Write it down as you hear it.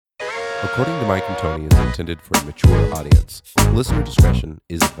According to Mike and Tony, is intended for a mature audience. Listener discretion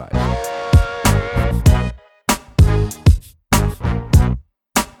is advised.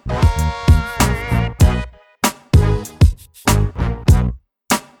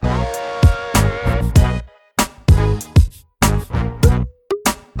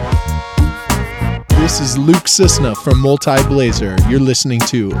 This is Luke Cisna from Multi-Blazer. You're listening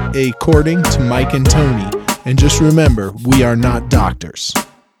to According to Mike and Tony. And just remember, we are not doctors.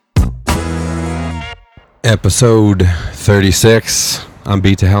 Episode 36. I'm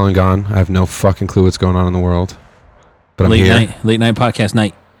beat to hell and gone. I have no fucking clue what's going on in the world. But I'm here. Late night podcast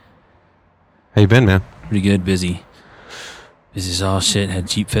night. How you been, man? Pretty good. Busy as all shit. Had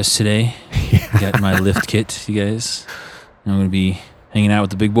Jeep Fest today. Yeah. Got my lift kit, you guys. I'm going to be hanging out with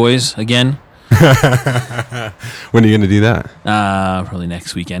the big boys again. When are you going to do that? Probably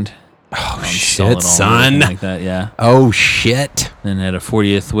next weekend. Oh, shit, son. Like that, yeah. Oh, shit. Then had a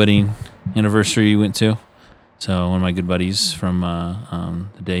 40th wedding anniversary we went to. So one of my good buddies from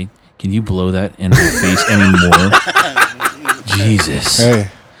the day. Can you blow that in my face anymore? Jesus. Hey,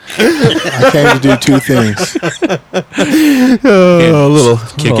 I came to do two things. A little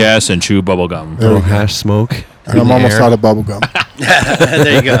Kick ass and chew bubble gum. A little hash smoke. And I'm almost out of bubble gum.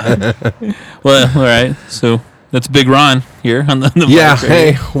 There you go. Well, all right. So that's Big Ron here on the Yeah, mic right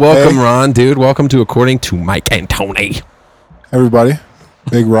hey, here. welcome, Ron, dude. Welcome to According to Mike and Tony. Everybody,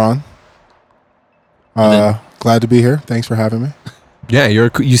 Big Ron. Glad to be here. Thanks for having me. Yeah,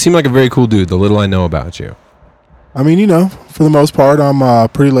 you seem like a very cool dude, the little I know about you. I mean, for the most part, I'm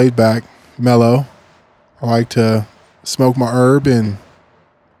pretty laid back, mellow. I like to smoke my herb and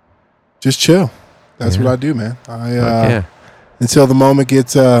just chill. That's what I do, man. Until the moment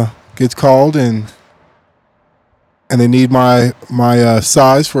gets called and they need my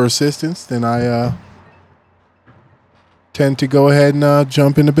size for assistance, then I tend to go ahead and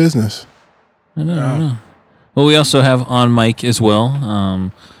jump into business. I know. Well, we also have on mic as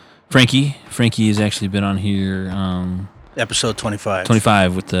well, Frankie. Frankie has actually been on here. Episode 25.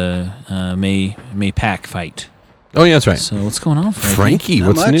 25 with the May Pack fight. Oh, yeah, that's right. So what's going on, Frankie? Frankie, Not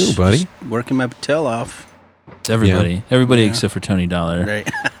what's much. new, buddy? Just working my tail off. It's everybody. Everybody except for Tony Dollar. Right.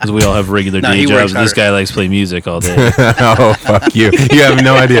 Because we all have regular No, day he works jobs. This guy likes to play music all day. Oh, fuck you. You have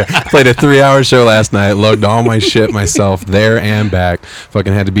no idea. Played a 3-hour show last night, lugged all my shit myself there and back.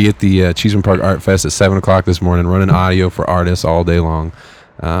 Fucking had to be at the Cheeseman Park Art Fest at 7 o'clock this morning, running audio for artists all day long.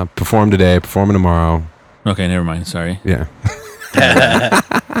 Perform today, performing tomorrow. Okay, never mind. Sorry. Yeah.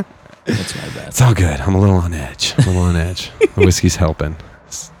 That's my bad. It's all good. I'm a little on edge. The whiskey's helping.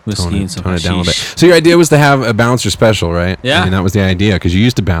 Whiskey and some tone it down a little bit. hashish. So your idea was to have a bouncer special, right? Yeah. I mean, that was the idea, because you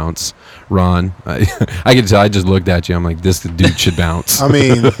used to bounce, Ron. I could tell. I just looked at you. I'm like, this dude should bounce. I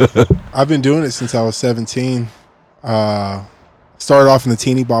mean, I've been doing it since I was 17. Started off in the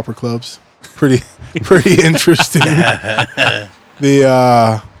teeny bopper clubs. Pretty interesting. Having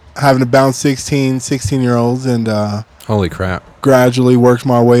to bounce 16-year-olds and Holy crap. gradually worked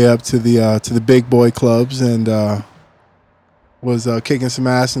my way up to the big boy clubs and was kicking some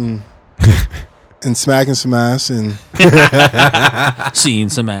ass and smacking some ass and Seeing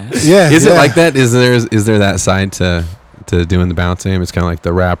some ass. yeah. Is it like that? Is there that side to doing the bouncing? It's kind of like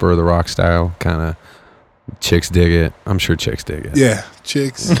the rapper or the rock style kind of. Chicks dig it. I'm sure chicks dig it. Yeah,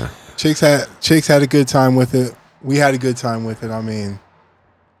 chicks had a good time with it. We had a good time with it. I mean,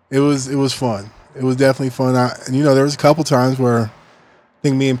 it was fun. It was definitely fun. There was a couple times where I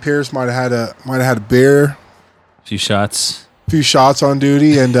think me and Pierce might have had a beer, A few shots. a few shots on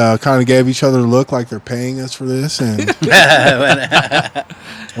duty, and kind of gave each other a look like they're paying us for this, and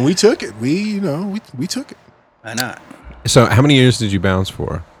and we took it. We took it. Why not? So how many years did you bounce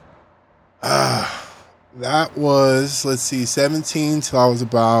for? That was 17 till I was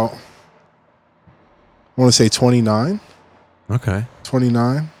about, I want to say 29. Okay.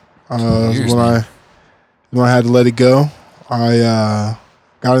 29. Years, when I had to let it go. I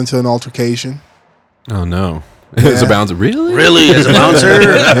got into an altercation. Oh no. It's a bouncer. Really? Really? As a bouncer?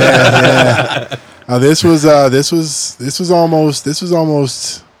 Yeah. This was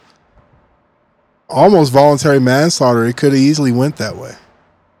almost voluntary manslaughter. It could have easily went that way.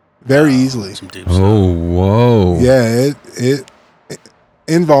 Very easily. Some deep Oh, whoa. Yeah, it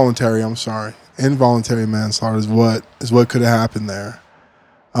involuntary, I'm sorry. Involuntary manslaughter is what could have happened there.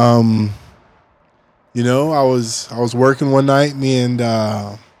 I was working one night, me and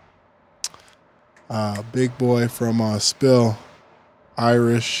big boy from Spill,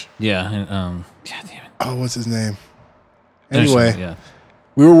 Irish. Yeah. And, God damn it. Oh, what's his name? Anyway, Yeah.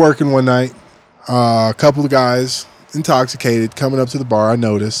 we were working one night. A couple of guys, intoxicated, coming up to the bar. I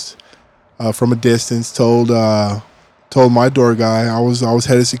noticed from a distance. Told told my door guy, I was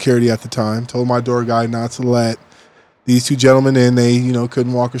head of security at the time, told my door guy not to let these two gentlemen in. They,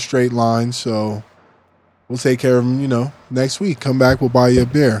 couldn't walk a straight line, so we'll take care of them, next week. Come back, we'll buy you a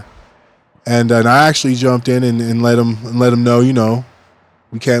beer. And I actually jumped in and let him know,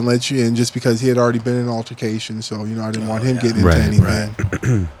 we can't let you in just because he had already been in an altercation. So, I didn't want him getting into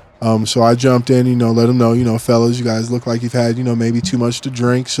anything. Right. So I jumped in, let him know, fellas, you guys look like you've had, maybe too much to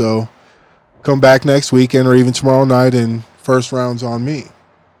drink. So come back next weekend or even tomorrow night, and first round's on me.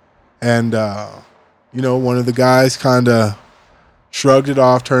 And, one of the guys kind of shrugged it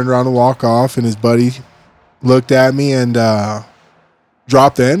off, turned around to walk off, and his buddy looked at me and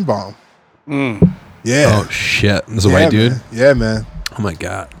dropped the N-bomb. Yeah. Oh, shit. This is a white dude? Man. Yeah, man. Oh, my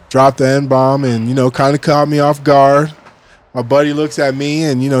God. Dropped the N-bomb and, kind of caught me off guard. My buddy looks at me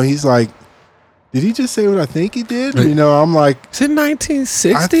and, he's like, did he just say what I think he did? I'm like, is it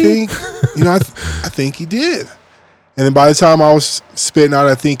 1960? I think, I think he did. And then by the time I was spitting out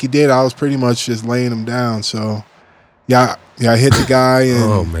I think he did, I was pretty much just laying him down. So, I hit the guy and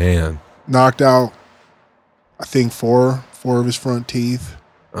oh, man. knocked out, I think, four of his front teeth.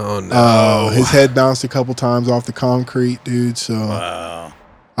 Oh, no. His head bounced a couple times off the concrete, dude. So Wow.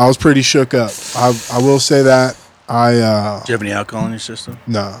 I was pretty shook up. I will say that. Do you have any alcohol in your system?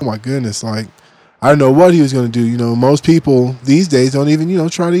 No. Oh my goodness. Like, I don't know what he was going to do. Most people these days don't even,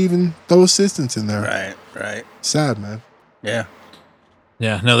 try to even throw assistance in there. Right. Sad, man. Yeah.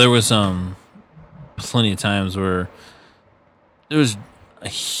 Yeah, no, there was plenty of times where there was a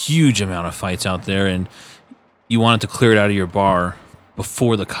huge amount of fights out there, and you wanted to clear it out of your bar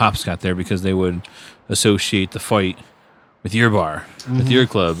before the cops got there because they would associate the fight with your bar, with your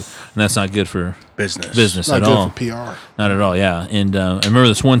club, and that's not good for business Not at good all. for PR. Not at all, yeah. And I remember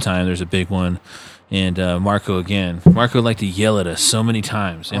this one time, there's a big one, and Marco liked to yell at us so many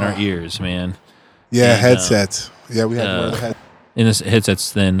times in our ears, man. Yeah, And, headsets. Yeah, we had to wear the head. In his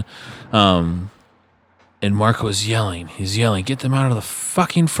headsets then, and Marco was yelling. He's yelling, get them out of the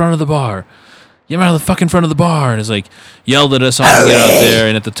fucking front of the bar. Get them out of the fucking front of the bar. And it's like, yelled at us all to get out there.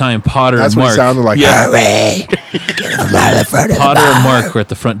 And at the time, Potter That's and what Mark. it sounded like. Yeah, Hurry! Get them out of the front of the Potter bar. and Mark were at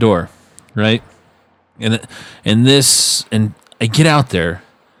the front door, right? And I get out there,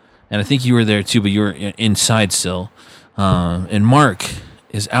 and I think you were there too, but you were inside still. And Mark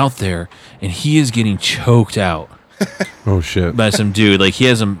is out there, and he is getting choked out Oh, shit. by some dude. Like, he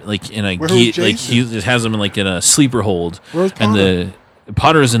has him like in a Where was like he Jason? has him like in a sleeper hold. Where's And Potter?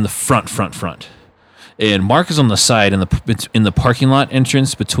 Potter is in the front. And Mark is on the side in the parking lot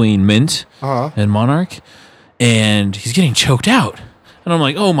entrance between Mint and Monarch, and he's getting choked out. And I'm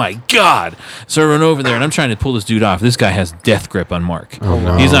like, oh my God. So I run over there and I'm trying to pull this dude off. This guy has death grip on Mark. Oh,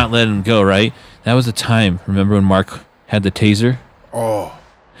 no. He's not letting him go, right? That was the time. Remember when Mark had the taser? Oh.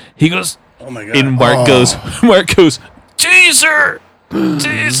 He goes, Oh my God. and Mark goes, taser!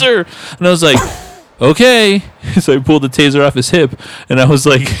 Taser! And I was like, okay. So I pulled the taser off his hip, and I was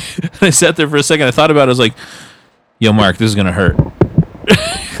like, I sat there for a second. I thought about it. I was like, yo, Mark, this is going to hurt.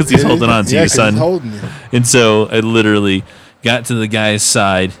 Because he's holding on to you, 'cause son. He's holding you. And so I literally got to the guy's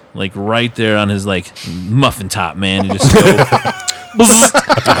side, like right there on his like muffin top, man, and just go.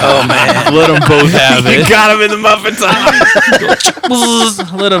 Oh man! Let them both have it. Got him in the muffin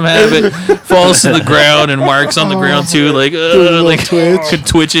top. Let him have it. Falls to the ground, and Mark's on the ground too, like twitch. could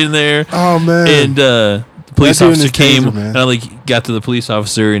twitch in there. Oh, man. And the police That dude officer and his came, taser, man. and I like got to the police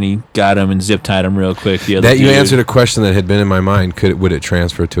officer, and he got him and zip tied him real quick. The other That you dude. answered a question that had been in my mind. Would it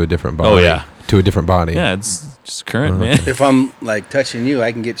transfer to a different body? Oh, yeah. To a different body. Yeah, it's just current, man. If I'm like touching you,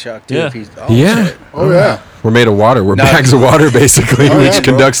 I can get shocked too. Yeah. If he's, Yeah. shit. Oh, yeah. We're made of water. We're No. bags of water, basically, Oh, which yeah,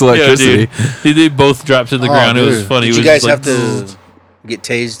 bro. conducts electricity. Yeah, dude. They both dropped to the Oh, ground. It was dude. funny. Did It you was guys like, have to get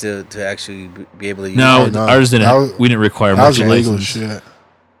tased to actually be able to use No, it? no. ours didn't. That was- We didn't require That much was illegal license. shit.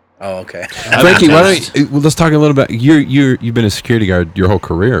 Oh, okay. Frankie, why don't you, let's talk a little bit. You've been a security guard your whole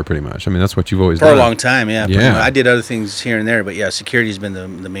career, pretty much. I mean, that's what you've always For done. a long time, yeah. pretty Yeah. much. I did other things here and there, but yeah, security's been the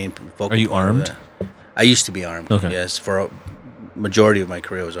main focal Are you point of armed? that. I used to be armed. Okay. Yes, for a majority of my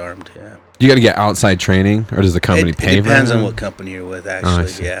career I was armed. Yeah. You got to get outside training, or does the company It pay for depends that? on what company you're with, I actually.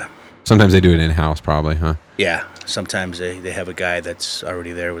 see. Yeah. Sometimes they do it in house, probably, huh? Yeah. Sometimes they have a guy that's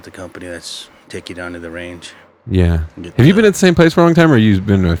already there with the company that's take you down to the range. Yeah. Get Have you the- been at the same place for a long time, or you've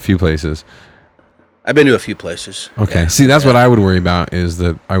been to a few places? I've been to a few places. Okay. Yeah. See, that's Yeah. what I would worry about is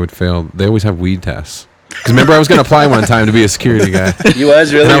that I would fail. They always have weed tests. Because remember, I was going to apply one time to be a security guy. You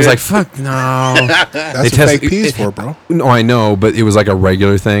was really? And I was like, fuck, no. That's what fake P is for, bro. No, I know, but it was like a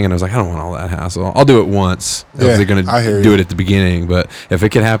regular thing, and I was like, I don't want all that hassle. I'll do it once. Yeah, if they're going I hear to do you. it at the beginning, but if it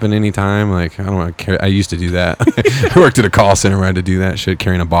could happen anytime, like, I don't want to carry. I used to do that. I worked at a call center where I had to do that shit,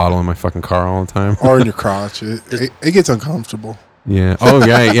 carrying a bottle in my fucking car all the time. Or in your crotch. It gets uncomfortable. Yeah. Oh,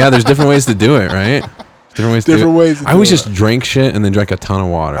 right. Yeah, there's different ways to do it, right? Different ways to do it. I always just drank shit and then drank a ton of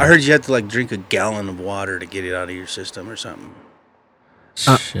water. I heard you had to like drink a gallon of water to get it out of your system or something.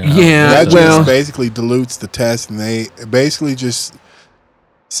 Yeah, That just basically dilutes the test, and it basically just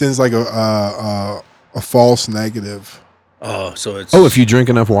sends like a false negative. Oh, so it's if you drink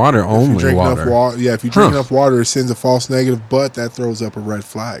enough water, only If you drink water. enough water, yeah. If you drink enough water, it sends a false negative, but that throws up a red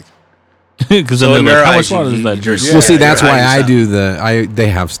flag. Because So in then their how eyes, much water you- does that you- drink? Yeah. Well, see, that's you're why hiding I do they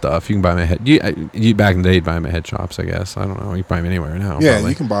have stuff. You can buy them at head. You back in the day, you'd buy them at head shops, I guess. I don't know. You can buy them anywhere now. Yeah, probably.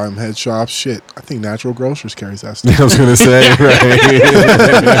 you can buy them head shops. Shit, I think Natural Grocers carries that stuff. I was gonna say, right?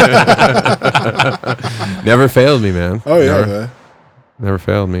 Never failed me, man. Oh yeah, never, man. never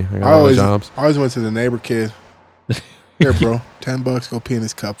failed me. I got I all the always, jobs. I always went to the neighbor kid. Here, bro, $10. Go pee in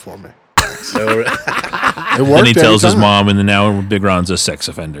this cup for me. So, It worked. Then he tells every his time. mom, and then now Big Ron's a sex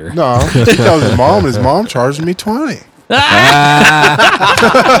offender. No, he tells his mom, and his mom charged me 20.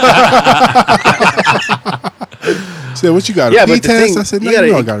 Said, what you got? A yeah, pee but the test? thing, I said, no, you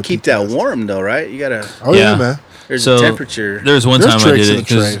you know I gotta got a keep pee that test. warm though, right? You gotta. Oh yeah, Yeah. man. There's So, a temperature. There was one There's time I tricks did in it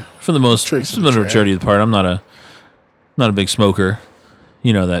the because trade. for the most, Tricks for in the the trade. majority of the part, I'm not a big smoker.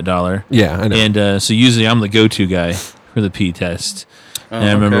 You know that, dollar. Yeah, I know. And so usually I'm the go-to guy for the pee test. And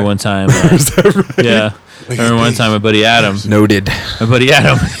I remember okay. one time, yeah, I remember one time my buddy Adam, Noted.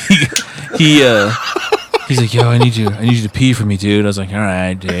 he's like, yo, I need you to pee for me, dude. I was like, all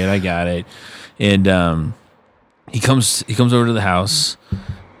right, dude, I got it. And he comes over to the house,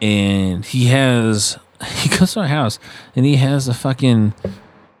 and he comes to our house, and he has a fucking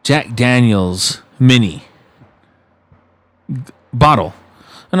Jack Daniels mini bottle,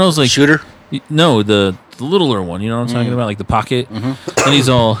 and I was like, Shooter. no, the littler one, you know what I'm talking about, like the pocket. And he's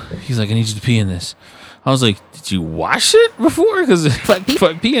like, I need you to pee in this. I was like, did you wash it before? Because if I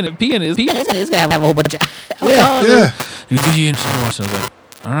pee in it's gonna have a whole bunch of Yeah. you didn't wash it. I was like,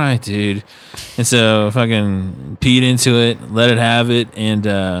 all right, dude. And so I fucking peed into it, let it have it, and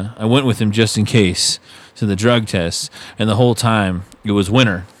I went with him just in case to the drug test. And the whole time it was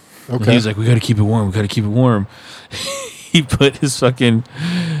winter. And Okay. he was like, we got to keep it warm. He put his fucking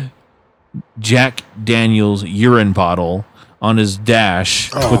Jack Daniels urine bottle on his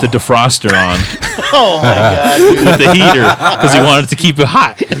dash with the defroster on Oh my god. with the heater because he wanted to keep it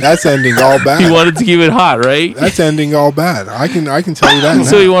hot. That's ending all He bad. wanted to keep it hot, right? That's ending all bad. I can tell you that now.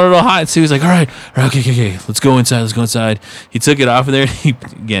 So he wanted it all hot. So he was like, all right, okay. Let's go inside. He took it off of there. He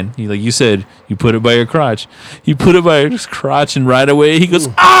like you said, you put it by your crotch. He put it by his crotch, and right away he goes,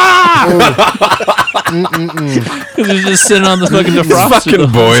 ah! Because he's just sitting on the fucking defroster.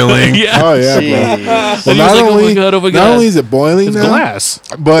 fucking boiling. Yeah. Oh yeah, bro. Jeez. And he was like, oh my God, not only is it boiling It's now, glass.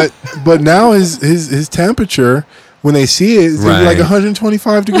 but now his temperature when they see it is gonna be like Right.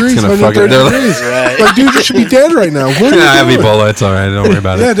 125 degrees, gonna 130 they're like- degrees. Right. Like, dude, you should be dead right now. What are you Heavy doing? bullet. It's all right. Don't worry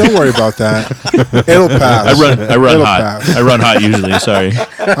about Yeah, it. don't worry about that. It'll pass. I run It'll hot. pass. I run hot usually. Sorry.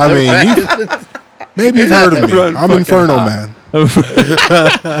 I mean, maybe you've heard of me. I'm Inferno Man.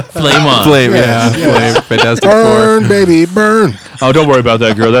 Flame on. Flame, Yes, yeah. yes. Flame. Fantastic Four. Burn, baby, burn. Oh, don't worry about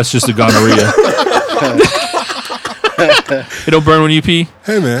that, girl. That's just a gonorrhea. It don't burn when you pee.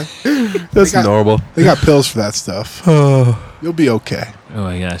 Hey, man. That's They got- normal. They got pills for that stuff. You'll be okay. Oh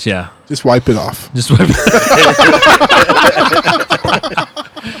my gosh, yeah. Just wipe it off. Just wipe.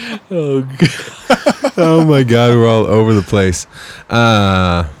 Oh, God. Oh my God, we're all over the place.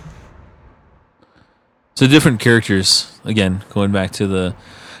 So different characters. Again, going back to the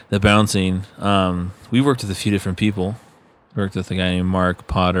bouncing. We worked with a few different people. Worked with a guy named Mark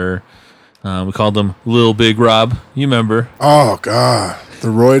Potter. We called him Lil Big Rob. You remember? Oh, God. The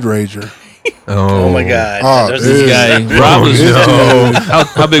Roid Rager. Oh my god. Oh, There's dude. This guy, Rob was no.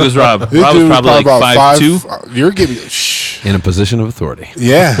 how big was Rob? This Rob was dude probably like about 5'2". You're giving shh. In a position of authority.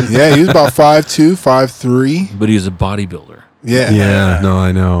 Yeah, he was about 5'2", 5'3". But he was a bodybuilder. Yeah. Yeah, no,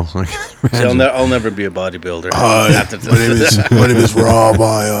 I know. See, I'll never be a bodybuilder. After My name is Rob.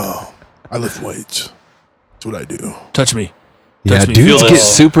 I lift weights. That's what I do. Touch me. Yeah, Touch me, dudes feel get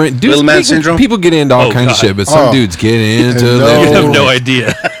this. super. Dudes, Little man people, syndrome? people get into all Oh, kinds of God. shit, but some Oh. dudes get into No. their- You have no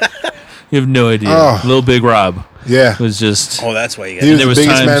idea. You have no idea. Oh. Lil Big Rob Yeah. was just Oh, that's why you He got was there the was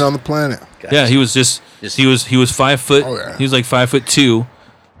biggest times- man on the planet. yeah. He was just he was 5 foot. Oh, yeah. He was like 5'2",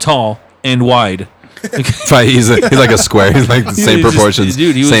 tall and wide. He's like a square. He's like the same He's just- proportions,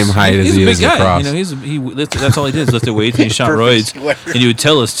 dude, he was- same height as he's he a is big guy. across. That's all he did is lifted weights and he shot roids. Square. And he would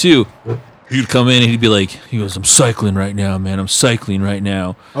tell us too. He'd come in and he'd be like, he goes, "I'm cycling right now, man. I'm cycling right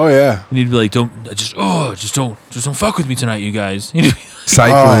now." Oh yeah. And he'd be like, don't fuck with me tonight, you guys." And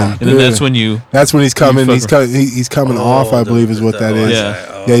Cycling. then that's when you That's when he's coming. You He's fucking- coming. He's coming off. I believe is what that is.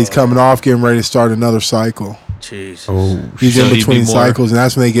 Yeah. Yeah, he's coming off, getting ready to start another cycle. Jeez. Oh, He's So in he'd be between more- cycles, and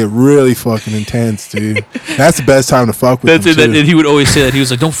that's when they get really fucking intense, dude. That's the best time to fuck with that's them. it. And Too. he would always say that. He was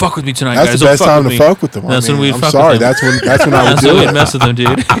like, "Don't fuck with me tonight, That's guys. the Don't best fuck time with to me." fuck with them. That's when we'd I'm fuck sorry. with them. That's when I would That's do when it. we'd mess with them, dude.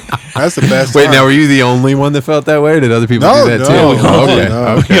 That's the best. wait, time. now were you the only one that felt that way? Or did other people No, do that no, too? no, Okay, no.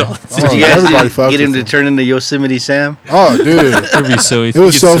 okay. Did you everybody guys fucked get him with to him. turn into Yosemite Sam? Oh, dude. It'd be so It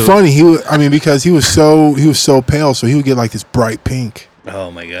was so funny. Because he was so pale, so he would get like this bright pink, Oh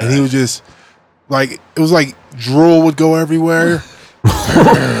my god. and he would just like it was like drool would go everywhere.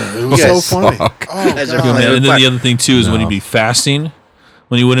 It was Yes. so funny. Fuck. Oh, As a- God. And then the other thing too is when No. he'd be fasting,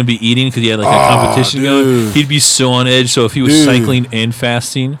 when he wouldn't be eating because he had like a competition going. dude. He'd be so on edge. So if he was Dude. cycling and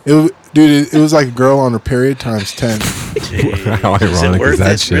fasting, It was like a girl on her period times 10. How ironic is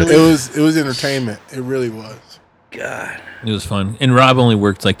that shit? It was entertainment. It really was. God. it was fun. And Rob only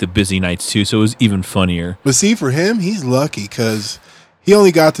worked like the busy nights too, so it was even funnier. But see, for him, he's lucky because he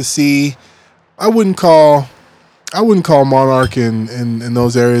only got to see. I wouldn't call Monarch in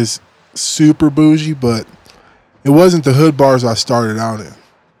those areas super bougie, but it wasn't the hood bars I started out in.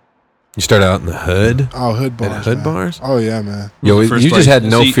 You started out in the hood. Oh, hood bars. hood man. bars? Oh yeah, man. Yo, the first you just place- had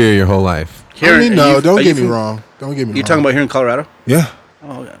no see- fear your whole life. Here, I mean, are no, you- don't are get you me from- wrong. Don't get me wrong. You talking about here in Colorado? Yeah,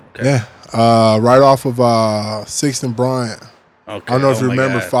 Oh, okay. yeah. Right off of 6th and Bryant. Okay. I don't know if Oh you my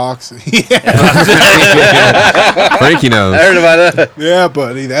remember God. Fox. Frankie knows. I heard about that. Yeah,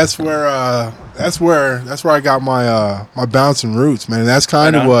 buddy. That's where I got my bouncing roots, man. That's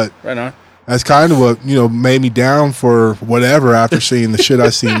kind of what Right on. made me down for whatever after seeing the shit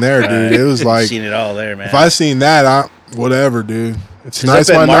I seen there, dude. It was like Seen it all there, man. if I seen that, whatever, dude. It's nice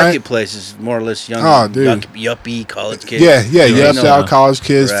Up one at night. Marketplace is more or less young, Oh, dude. yuppie college kids. Yeah, you You have know, out college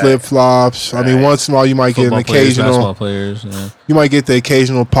kids, Right. flip flops. I mean, Right. once in a while you might get an Football players, basketball occasional. players. Yeah. You might get the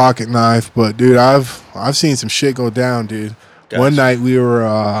occasional pocket knife, but dude, I've seen some shit go down, dude. Gotcha. One night we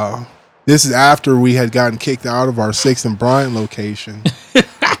were. This is after we had gotten kicked out of our 6th and Bryant location.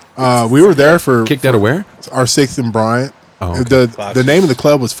 We were there for Kicked out of where? our 6th and Bryant. Oh, okay. The Foxes. name of the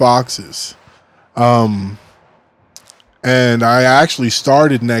club was Foxes. And I actually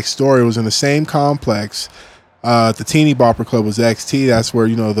started next door. It was in the same complex. The Teeny Bopper Club was XT. That's where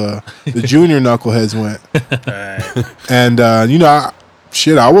the junior knuckleheads went. Right. And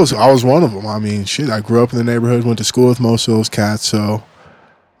I was one of them. I mean, shit, I grew up in the neighborhood, went to school with most of those cats. So,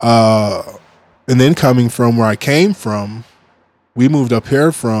 and then coming from where I came from, we moved up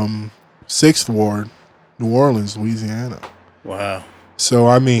here from 6th Ward, New Orleans, Louisiana. Wow. So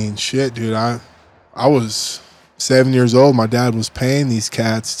I mean, shit, dude, I was 7 years old. My dad was paying these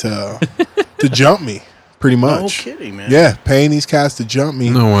cats to jump me, pretty No much. kidding, man. Yeah, paying these cats to jump me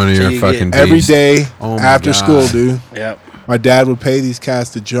No wonder So you're a you fucking get- every beast. day Oh my after God. school, dude. Yep. My dad would pay these cats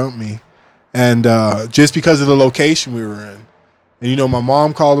to jump me, and just because of the location we were in. And my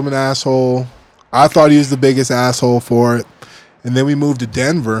mom called him an asshole. I thought he was the biggest asshole for it. And then we moved to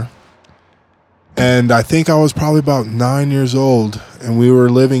Denver, and I think I was probably about 9 years old, and we were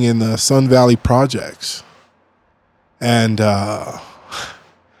living in the Sun Valley projects. And I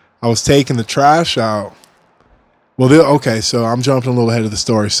was taking the trash out. Well, okay, so I'm jumping a little ahead of the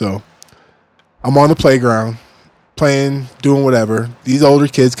story. So I'm on the playground, playing, doing whatever. These older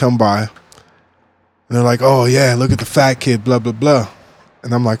kids come by, and they're like, "Oh yeah, look at the fat kid, blah blah blah,"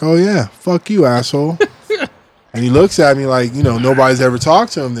 and I'm like, "Oh yeah, fuck you, asshole." And he looks at me like, nobody's ever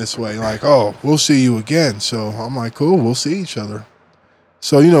talked to him this way. Like, "Oh, we'll see you again." So I'm like, "Cool, we'll see each other."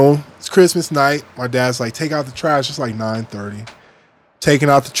 So it's Christmas night. My dad's like, "Take out the trash." It's like 9:30. Taking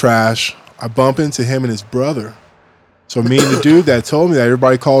out the trash, I bump into him and his brother. So me and the dude that told me that,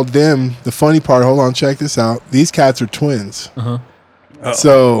 everybody called them. The funny part, hold on, check this out. These cats are twins. Uh-oh.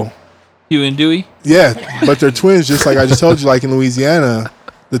 So, Hugh and Dewey. yeah, but they're twins, just like I just told you, like in Louisiana,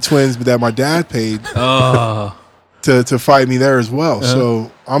 the twins that my dad paid Oh, to fight me there as well.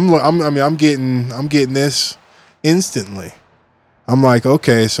 So I'm getting this instantly. I'm like,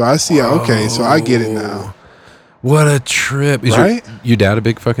 okay, so I see, okay, so I get it now. What a trip! Is Right? your dad a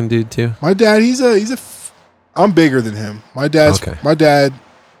big fucking dude too? My dad, I'm bigger than him. My dad,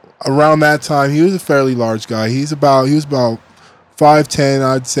 around that time, he was a fairly large guy. He was about 5'10".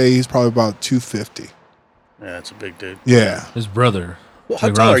 I'd say he's probably about 250. Yeah, that's a big dude. Yeah. his brother. Well, how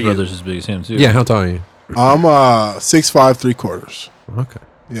Like tall Ron's are you? brother's as big as him too. Yeah, how tall are you? I'm 6'5", 3/4. Okay.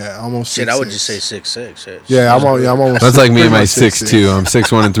 Yeah, almost. Shit, 6'6". I would just say 6'6". Yeah, I'm almost. That's like me pretty and my much 6'2". I'm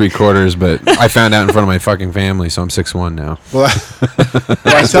 6'1" and 3/4, but I found out in front of my fucking family, so I'm 6'1" now. Well,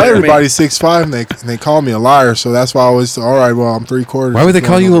 I tell everybody 6'5", and they call me a liar. So that's why I always all right. Well, I'm 3/4. Why would they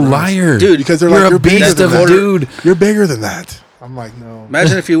call you a liar, Dude, Because they're you're like, a beast of a dude. You're bigger than that. I'm like, no.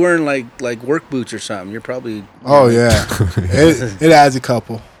 Imagine if you're wearing like work boots or something. You're probably. Oh yeah, it adds a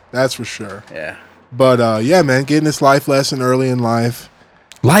couple. That's for sure. Yeah. But yeah, man, getting this life lesson early in life.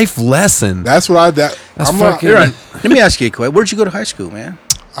 Life lesson. That's what I. That's I'm fucking. You're right. Let me ask you a question. Where'd you go to high school, man?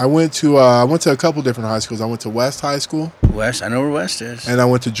 I went to a couple different high schools. I went to West High School, West. I know where West is. and I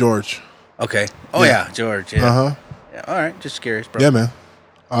went to George. Okay. Oh yeah, George. Yeah. Uh huh. Yeah. All right. Just curious, bro. Yeah, man.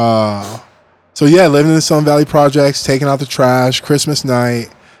 So yeah, living in the Sun Valley projects, taking out the trash, Christmas night,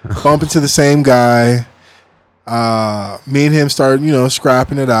 bumping to the same guy. Me and him started,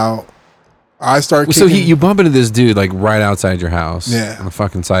 scrapping it out. I started. So you bump into this dude like right outside your house, Yeah. on the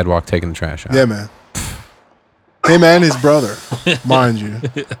fucking sidewalk, taking the trash out. Yeah, man. Him and his brother, mind you.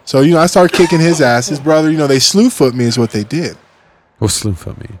 So I started kicking his ass. His brother, they slew foot me is what they did. What's slew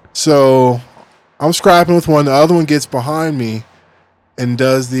foot mean? So I'm scrapping with one. The other one gets behind me and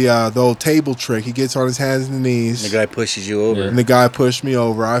does the old table trick. He gets on his hands and knees. The guy pushes you over. And the guy pushed me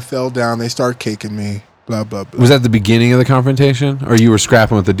over. I fell down. They start kicking me. Blah blah blah. Was that the beginning of the confrontation, or you were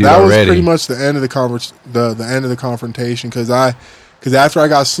scrapping with the dude that already? That was pretty much the end of the end of the confrontation because after I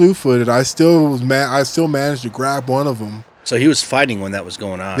got slew footed, I still managed to grab one of them. So he was fighting when that was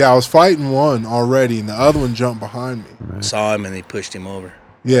going on. Yeah, I was fighting one already, and the other one jumped behind me. Right. Saw him and they pushed him over.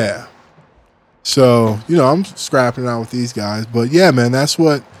 Yeah. So I'm scrapping it out with these guys, but yeah, man, that's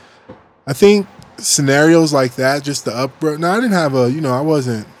what I think. Scenarios like that, just the upbringing. Now I didn't have I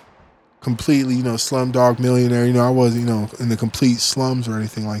wasn't completely, slumdog millionaire. I wasn't, in the complete slums or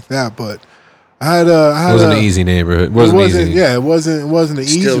anything like that. But I had it wasn't an easy neighborhood. It wasn't easy. Yeah, it wasn't an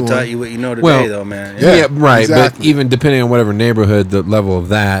easy one. Still taught you what you know today, though, man. Yeah, right. Exactly. But even depending on whatever neighborhood, the level of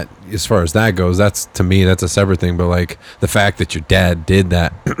that, as far as that goes, that's to me, that's a separate thing. But like the fact that your dad did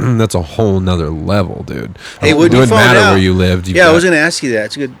that, that's a whole nother level, dude. Hey, it when you wouldn't found matter out, where you lived. Yeah, I was going to ask you that.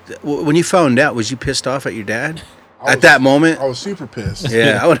 It's good. When you found out, was you pissed off at your dad? At that moment, I was super pissed.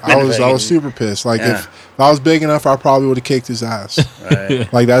 Yeah, I was super pissed. Like if I was big enough, I probably would have kicked his ass.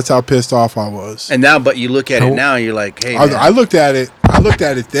 Right. Like that's how pissed off I was. And now, but you look at it now, and you're like, hey, man. I looked at it. I looked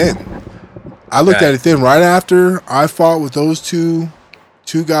at it then. Right after I fought with those two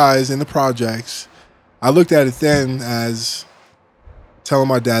guys in the projects. I looked at it then as telling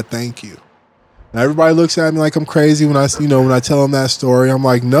my dad thank you. Now everybody looks at me like I'm crazy when I tell them that story. I'm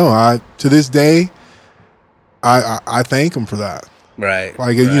like, no, to this day. I thank him for that. Right.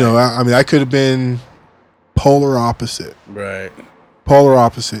 Like, I mean, I could have been polar opposite. Right. Polar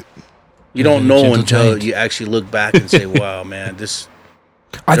opposite. You don't know Gentle until giant. you actually look back and say, wow, man, this.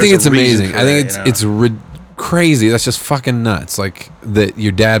 I think there's it's a reason amazing. for I think that, it's crazy. That's just fucking nuts. Like that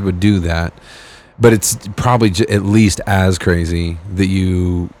your dad would do that. But it's probably at least as crazy that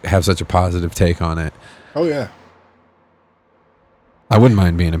you have such a positive take on it. Oh, yeah. I wouldn't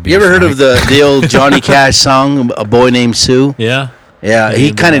mind being a beast. You ever heard of the old Johnny Cash song, A Boy Named Sue? Yeah. Yeah,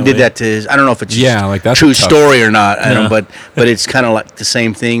 he kind of did that to his. I don't know if it's like that's true a tough story or not. I don't know, but it's kind of like the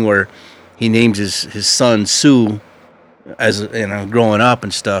same thing where he names his son Sue as growing up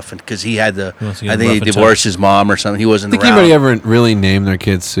and stuff, and because he had I think he divorced his mom or something. He wasn't think around. anybody ever really named their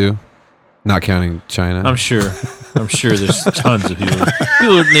kids Sue? Not counting China. I'm sure there's tons of people.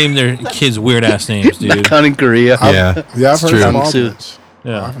 People name their kids weird ass names, dude. Counting Korea. I've heard some odd true. ones.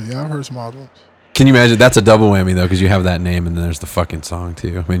 Yeah. I've heard some odd ones. Can you imagine? That's a double whammy though, because you have that name and then there's the fucking song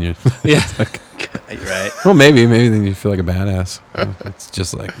too. I mean, Yeah. Right. Well, maybe then you feel like a badass. It's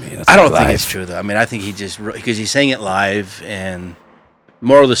just like me. I don't think it's true though. I mean, I think he just because he sang it live, and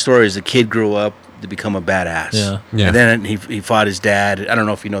moral of the story is the kid grew up to become a badass. Yeah. And then he fought his dad. I don't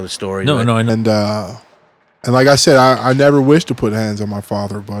know if you know the story. No, I know. And like I said, I never wished to put hands on my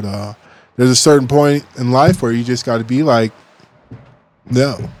father, but there's a certain point in life where you just got to be like,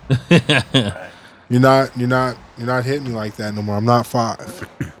 no, you're not hitting me like that no more. I'm not 5.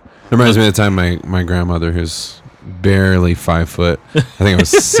 It reminds me of the time my grandmother, who's barely 5 foot, I think I was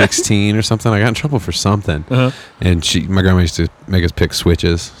 16 or something. I got in trouble for something, and my grandma used to make us pick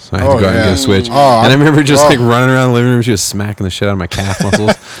switches, so I had to go out and get a switch. And I remember just like running around the living room. She was smacking the shit out of my calf muscles.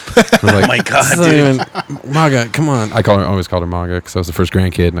 I was like, oh my god, dude. Maga, come on! Always called her Maga because I was the first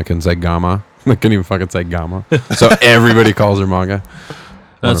grandkid and I couldn't say Gama. I couldn't even fucking say Gama, so everybody calls her Maga.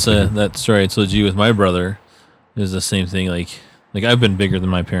 That's that story I told you with my brother is the same thing. Like I've been bigger than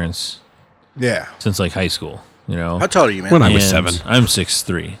my parents. Yeah. Since like high school, How tall are you, man? When I was 7. I'm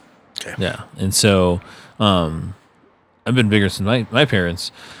 6'3". Okay. Yeah, and so, I've been bigger than my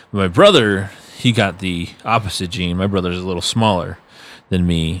parents. My brother, he got the opposite gene. My brother's a little smaller than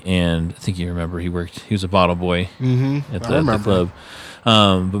me, and I think you remember he was a bottle boy at the club.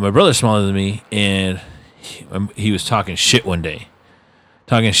 But my brother's smaller than me, and he was talking shit one day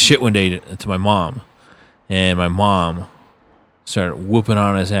to my mom, and my mom started whooping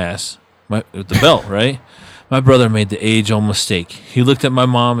on his ass with the belt, right? My brother made the age-old mistake. He looked at my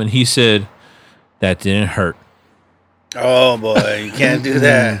mom, and he said, "That didn't hurt." Oh boy, you can't do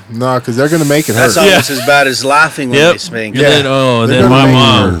that. No, because they're gonna make it hurt. That's almost as bad as laughing when they spank. Yeah. And then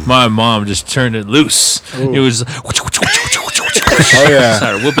my mom just turned it loose. Ooh. It was. Oh yeah,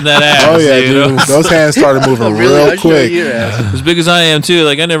 started whooping that ass. Oh yeah, dude. Those hands started moving real quick. As big as I am too,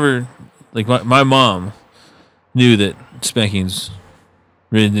 like I never, like my mom knew that spankings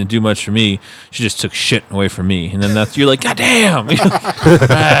really didn't do much for me. She just took shit away from me, and then you're like, God damn, right,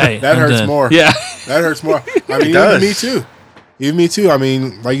 that hurts more. Yeah, that hurts more. I mean, even me too. I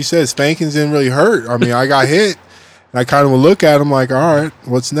mean, like you said, spankings didn't really hurt. I mean, I got hit, and I kind of would look at them like, all right,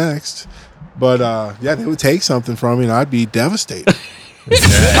 what's next? But yeah, they would take something from me, and I'd be devastated.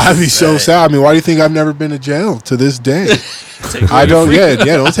 I'd be so sad. I mean, why do you think I've never been to jail to this day? I don't. Yeah,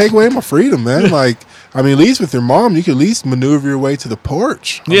 don't take away my freedom, man. Like, I mean, at least with your mom, you could at least maneuver your way to the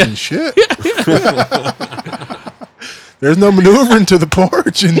porch. I mean, shit. There's no maneuvering to the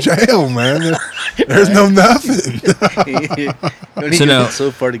porch in jail, man. There's no nothing. So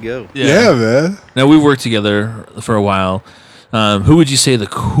far to go. Yeah, man. Now we worked together for a while. Who would you say the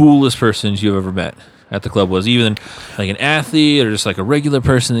coolest person you've ever met at the club was? Even like an athlete or just like a regular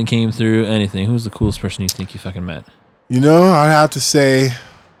person that came through, anything. Who's the coolest person you think you fucking met? You know, I'd have to say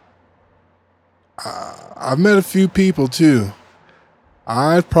I've met a few people too.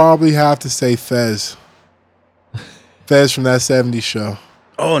 I'd probably have to say Fez. Fez from that 70s show.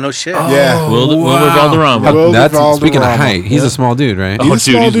 Oh, no shit. Oh, yeah. Will Valderrama. Speaking of height, he's a small dude, right? He's a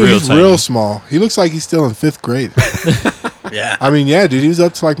small dude. He's real small. He looks like he's still in 5th grade. Yeah. I mean, yeah, dude, he was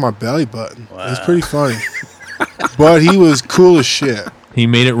up to like my belly button. Wow. It was pretty funny. But he was cool as shit. He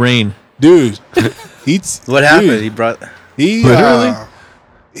made it rain. Dude. What happened? He brought... He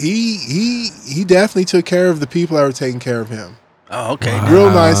definitely took care of the people that were taking care of him. Oh, okay. Wow. Real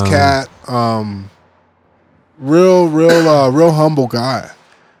nice cat. Real humble guy.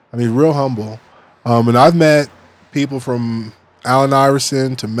 I mean, real humble. And I've met people from Allen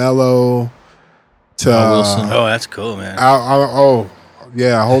Iverson to Mello to Wilson. Oh, that's cool, man.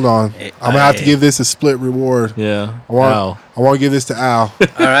 Yeah, hold on. I'm gonna have to give this a split reward. Yeah. I want to give this to Al. All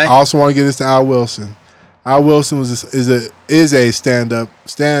right. I also want to give this to Al Wilson. Al Wilson is a stand up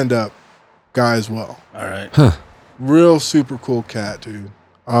guy as well. All right. Huh. Real super cool cat, dude.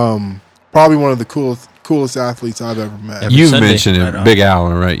 Probably one of the coolest athletes I've ever met. You've mentioned him, Big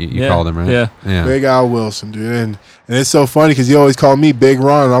Al, right? You called him, right? Yeah. Big Al Wilson, dude. And it's so funny because he always called me Big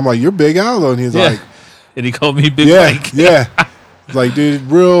Ron. And I'm like, you're Big Al, though. And he's like, and he called me Big Mike. Yeah. Like, dude,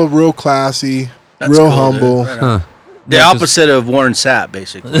 real classy, real cool, humble. Right the opposite of Warren Sapp,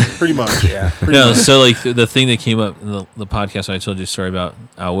 basically. Pretty much. Yeah. So like the thing that came up in the podcast when I told you a story about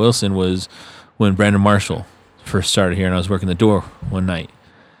Al Wilson was when Brandon Marshall first started here, and I was working the door one night.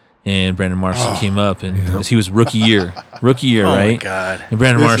 And Brandon Marshall came up, and he was rookie year, right? Oh, my God. And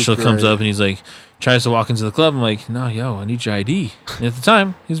Brandon Marshall comes up, and he's like, tries to walk into the club. I'm like, no, I need your ID. And at the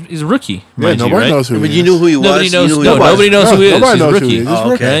time, he's a rookie. Yeah, nobody knows who he is. You knew who he was? Nobody knows who he is. Nobody knows he's a who he is.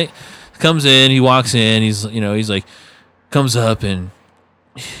 rookie. Okay. Right? Comes in, he walks in, he's like, comes up, and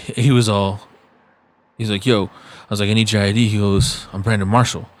he's like, yo. I was like, I need your ID. He goes, I'm Brandon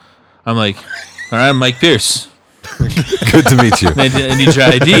Marshall. I'm like, all right, I'm Mike Pierce. Good to meet you. I need your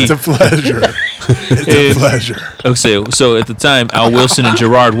ID. It's a pleasure. It's a pleasure. Okay, so at the time, Al Wilson and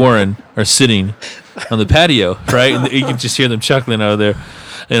Gerard Warren are sitting on the patio, right? And you can just hear them chuckling out there.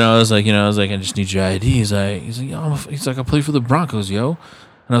 And I was like, I just need your ID. He's like, I play for the Broncos, yo.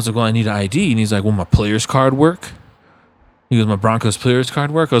 And I was like, well, I need an ID. And he's like, will my player's card work? He goes, my Broncos player's card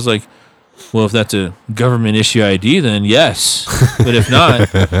work? I was like, well, if that's a government issue ID, then yes. But if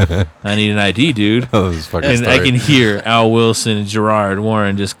not, I need an ID, dude. And I can hear Al Wilson and Gerard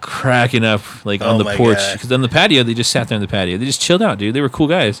Warren just cracking up like on the porch. Because on the patio, they just sat there on the patio. They just chilled out, dude. They were cool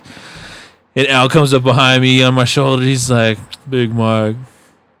guys. And Al comes up behind me on my shoulder. He's like, Big Mike,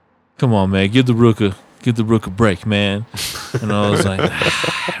 come on, man. Give the rook a break, man. And I was like,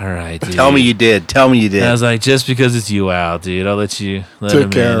 all right, dude. Tell me you did. And I was like, just because it's you, Al, dude, I'll let him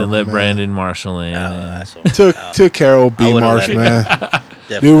in and let Brandon Marshall in. Took care of B. Marsh, man.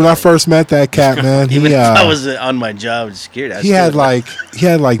 Dude, when I first met that cat, man, even if I was on my job, scared. He had like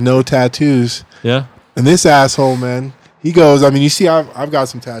no tattoos. Yeah. And this asshole, man, he goes, I mean, you see, I've got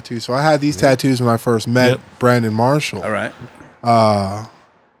some tattoos. So I had these tattoos when I first met Brandon Marshall. All right.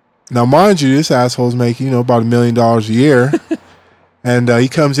 Now, mind you, this asshole's making, about $1 million a year. And he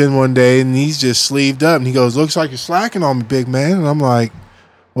comes in one day and he's just sleeved up. And he goes, looks like you're slacking on me, big man. And I'm like,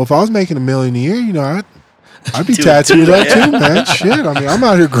 well, if I was making $1 million a year, I'd be tattooed up too, man. Shit. I mean, I'm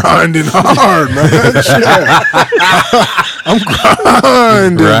out here grinding hard, man. Shit.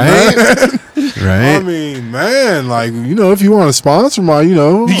 I'm grinding, man. Right. I mean, man, like, if you want to sponsor my, I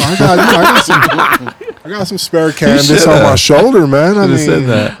got some spare canvas on my shoulder, man. I mean, said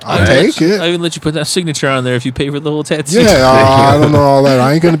that. I'll take it. I even let you put that signature on there if you pay for the whole tattoo. Yeah, I don't know all that.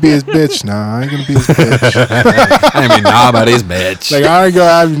 I ain't gonna be his bitch now. I ain't gonna be his bitch. I mean, nobody's bitch. Like, I ain't gonna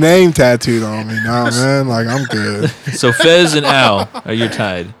have your name tattooed on me. Nah, man. Like, I'm good. So Fez and Al, you're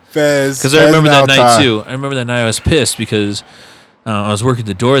tied. Fez. Because I remember that night too. I remember that night I was pissed because I was working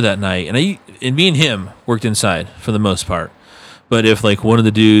the door that night, and me and him worked inside for the most part. But if like one of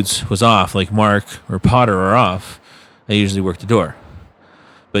the dudes was off, like Mark or Potter are off, I usually worked the door.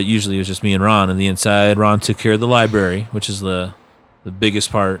 But usually it was just me and Ron on the inside. Ron took care of the library, which is the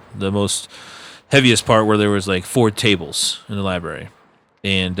biggest part, the most heaviest part, where there was like 4 tables in the library,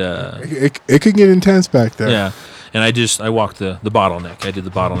 and it could get intense back there. Yeah, and I walked the bottleneck. I did the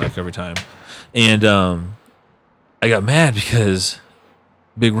bottleneck every time, and I got mad because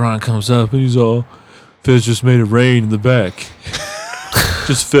Big Ron comes up and he's all, Fez just made it rain in the back.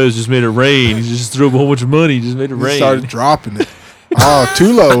 Fez just made it rain. He just threw up a whole bunch of money. He just made it rain. Started dropping it. Oh,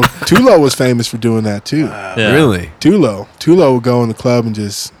 Tulo was famous for doing that too. Yeah. Really? Tulo would go in the club and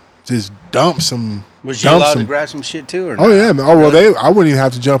just dump some. Was you allowed to grab some shit too, or Oh not? yeah, man. Oh well, I wouldn't even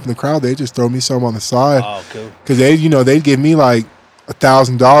have to jump in the crowd. They just throw me some on the side. Oh, cool. Because they'd give me like $1,000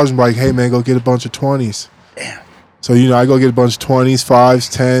 and be like, hey man, go get a bunch of 20s. Damn. So I go get a bunch of 20s,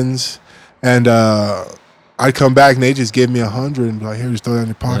 5s, 10s, and I'd come back and they just give me 100 and be like, here, just throw that in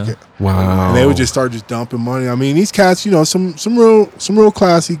your pocket. Yeah. Wow. And they would just start dumping money. I mean, these cats, some real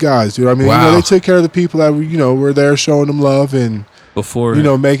classy guys, dude. I mean, they took care of the people that were there showing them love and Before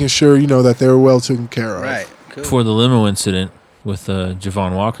making sure that they were well taken care of. Right. Cool. Before the limo incident with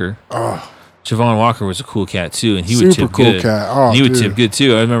Javon Walker. Oh, Javon Walker was a cool cat too, and he would super tip cool good. cat. Oh, and he would dude. tip good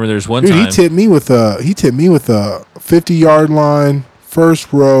too. I remember there's one Dude, time he tipped me with a 50-yard line,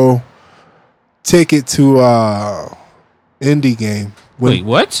 first row ticket to Indy game. Wait,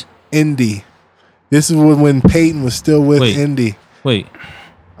 what? Indy. This is when Peyton was still with Indy. Wait.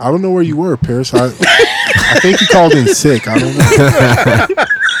 I don't know where you were, Pierce. I think he called in sick. I don't know.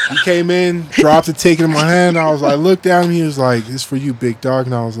 He came in, dropped the ticket in my hand. I looked at him. He was like, "This is for you, big dog."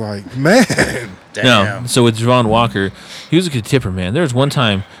 And I was like, "Man." Damn. No. So with Javon Walker, he was a good tipper, man. There was one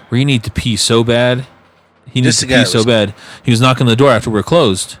time where he needed to pee so bad. He needed to pee so bad. He was knocking on the door after we were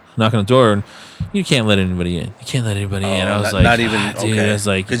closed. Knocking on the door, and you can't let anybody in. You can't let anybody in. I was like, not even dude. okay. I was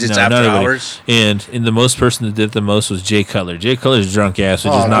like, because it's no, after not everybody. hours. And the most person that did the most was Jay Cutler. Jay Cutler's drunk ass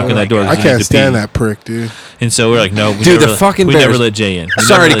was just knocking that door. I can't stand that prick, dude. And so we're like, no, we Dude, never, the fucking we Bears. never let Jay in.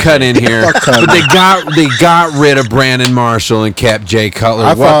 Sorry to cut in here, but they got rid of Brandon Marshall and kept Jay Cutler.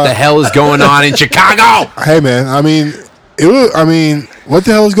 What the hell is going on in Chicago? Hey, man. I mean, what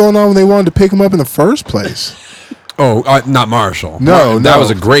the hell is going on when they wanted to pick him up in the first place? Oh, not Marshall. No, that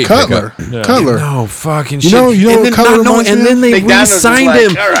was a great Cutler. pickup. Yeah. Cutler. No fucking You shit. know and what Cutler reminds me and of? then they McDonald's was re-signed like,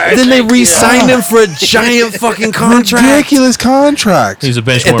 him. all right, Then they thank you. re-signed him for a giant fucking contract. Ridiculous contract. He's a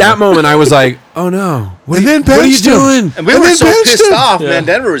bench At warmer. that moment, I was like, "Oh no! What are you benched him. doing?" And we And were then so benched pissed him. off, Yeah. man.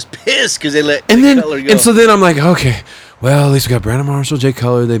 Denver was pissed because they let And Cutler go. and so then I'm like, okay, well, at least we got Brandon Marshall, Jay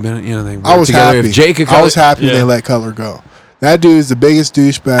Cutler. They've been, they I was together. happy. If Jay could I was Cutler- happy they let Cutler go. That dude's the biggest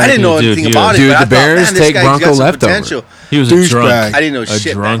douchebag. I didn't know Dude, anything dude, about dude, it. But the I thought, Bears man, this take guy's Bronco got some leftover. potential. He was a Douchebag. drunk. I didn't know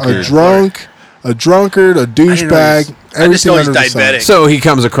shit. back then. a drunkard, a douchebag. I just know he's everything under the sun. diabetic. So he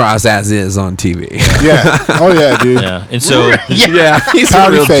comes across as is on TV. Yeah. Oh yeah, dude. Yeah. And so yeah, he's a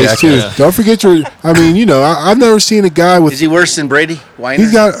Pouty real face jackass. too. Yeah. Don't forget your. I mean, I've never seen a guy with. Is he worse than Brady? Weiner?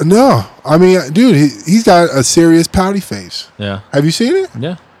 He's got no. I mean, dude, he's got a serious pouty face. yeah. Have you seen it?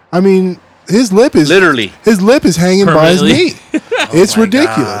 Yeah. I mean, his lip is Literally. His lip is hanging by his Permanently. knee. It's my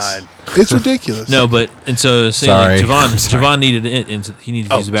ridiculous. God. It's ridiculous. No, but and so saying Sorry. like I'm sorry. Javon needed it, and he needed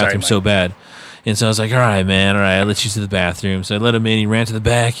to use the sorry, bathroom Mike. so bad, and so I was like, all right, man, all right, I'll let you use the bathroom. So I let him in. He ran to the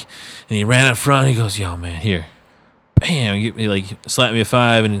back, and he ran up front. He goes, yo, man, here, bam, he slapped me a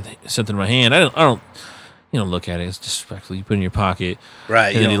 5 and something in my hand. I don't. You don't look at it. It's disrespectful. You put it in your pocket.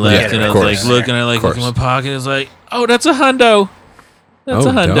 Right. And then he you don't left, look and at I it was right like, there. look, and I Of look in course. my pocket. It's like, oh, that's a hundo. That's Oh,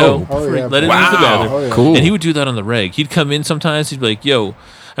 a hundo. dope. Oh, yeah. Let him use the Wow. bathroom. Oh, yeah. Cool. And he would do that on the reg. He'd come in sometimes. He'd be like, yo,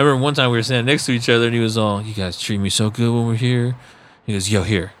 I remember one time we were standing next to each other, and he was all, you guys treat me so good when we're here. He goes, yo,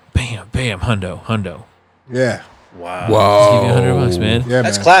 here. Bam, bam, hundo. Yeah. Wow. I'll give you $100, man. Yeah,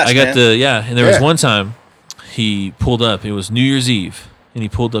 That's man. class, I got man. and there was one time he pulled up. It was New Year's Eve, and he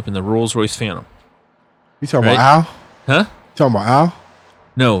pulled up in the Rolls Royce Phantom. You talking Right? about Al? Huh? Talking about Al?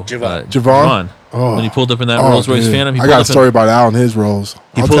 No, Javon. Javon? Oh. When he pulled up in that Rolls Royce dude. Phantom, he I pulled got a up story about Al and his rolls.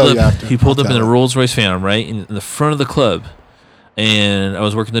 He I'll pulled tell up. you after. He pulled I'll up in tell a it. Rolls Royce Phantom, right in the front of the club, and I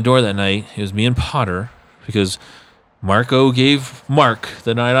was working the door that night. It was me and Potter because Marco gave Mark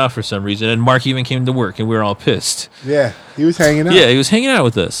the night off for some reason, and Mark even came to work, and we were all pissed. Yeah, he was hanging out. Yeah, he was hanging out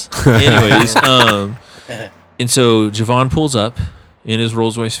with us. Anyways, and so Javon pulls up in his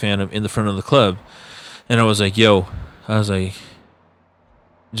Rolls Royce Phantom in the front of the club, and I was like, "Yo,"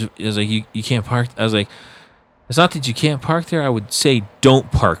 you can't park. I was like, it's not that you can't park there. I would say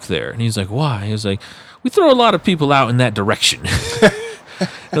don't park there. And he's like, why? He was like, we throw a lot of people out in that direction.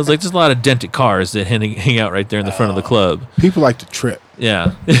 I was like, there's a lot of dented cars that hang out right there in the front of the club. People like to trip.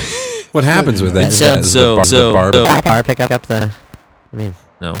 Yeah. What happens with that? Car pick up the. I mean,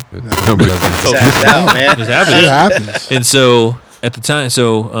 No. Nobody does that. Sad out, man. It It happens. happens. And so at the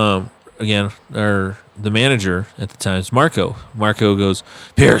time, again, the manager at the time is Marco. Marco goes,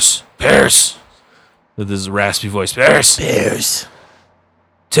 Pierce, with his raspy voice, Pierce,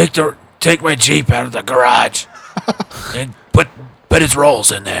 take my Jeep out of the garage and put his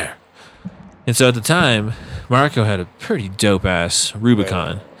rolls in there. And so at the time, Marco had a pretty dope ass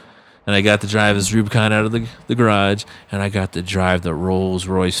Rubicon. And I got to drive this Rubicon out of the garage, and I got to drive the Rolls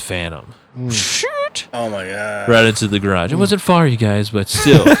Royce Phantom. Shoot! Oh my god. Right into the garage. It wasn't far, you guys, but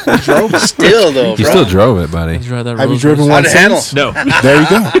still. Still though, You bro. still drove it, buddy. Drive that Have you Rolls driven Royce. one How'd it handle? since? No. There you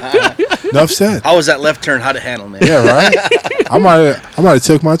go. Enough said. How was that left turn? How'd it handle, man? Yeah, right. I might have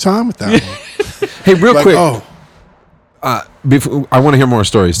took my time with that one. Hey, real Like, quick. oh, Before, I want to hear more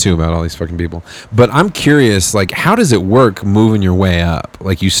stories too about all these fucking people. But I'm curious, like, how does it work moving your way up?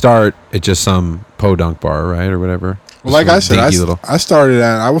 Like, you start at just some podunk bar, right, or whatever. well, like I Just said, some dinky I started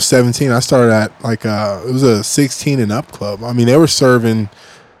at. I was 17. I started at like it was a 16 and up club. I mean, they were serving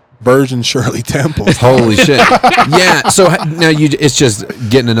Virgin Shirley Temples. Holy shit! Yeah. So now it's just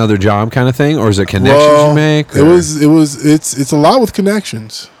getting another job kind of thing, or is it connections you make? Or? It's a lot with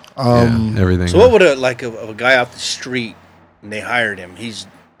connections. Yeah, everything. So what would a guy off the street and they hired him? He's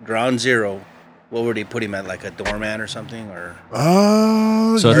ground zero. What would they put him at, like a doorman or something, or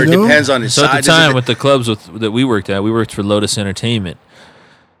So or it you know, depends on his So size? at the time with the clubs that we worked at, we worked for Lotus Entertainment.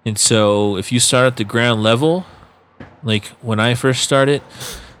 And so if you start at the ground level, like when I first started,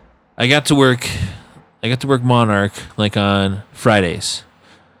 I got to work Monarch like on Fridays.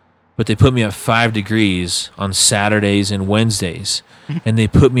 But they put me at 5 Degrees on Saturdays and Wednesdays. And they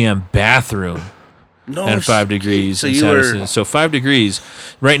put me on bathroom no, at 5 Degrees. So on you Saturdays. were So 5 Degrees,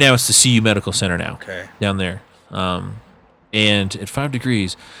 right now it's the CU Medical Center now. okay. Down there. And at 5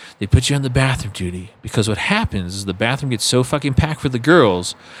 Degrees, they put you on the bathroom duty because what happens is the bathroom gets so fucking packed for the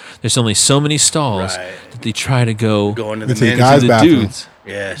girls. There's only so many stalls Right. that they try to go Going to the Into the men's guys' to the bathroom. dudes'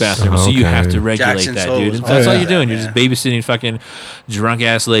 Yes. bathroom. So you have Okay. to regulate Jackson's that, Hole dude. was And that's one all of you're doing. that, You're just babysitting fucking drunk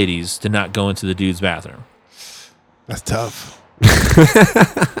ass ladies to not go into the dude's bathroom. That's tough.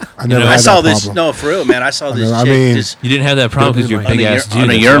 I never. know, had I saw that this. problem. No, for real, man. I saw this I chick mean- just You didn't have that problem because you're a On a big ass ur- dude. on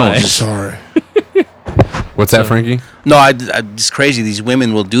a that's urinal, why. just- Sorry. What's that, Frankie? No, it's crazy. These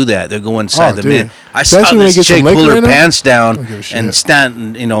women will do that. They'll go inside the dude. men. I Especially saw when they this get some chick pull liquor her in 'em. pants Don't give a down shit. and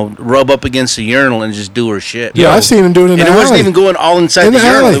stand, rub up against the urinal and just do her shit. Yeah, I seen him doing it in and the it wasn't alley. even going all inside In the the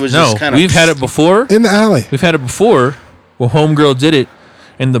urinal. alley. It was No, just kind of. we've had it before. in the alley. We've had it before. Well, homegirl did it,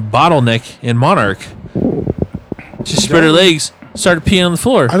 and the bottleneck in Monarch just spread her legs, started peeing on the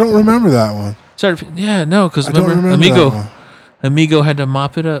floor. I don't remember that one. Because I don't remember, remember that one. Amigo had to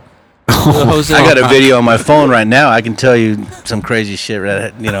mop it up. Jose, I got a video on my phone right now. I can tell you some crazy shit.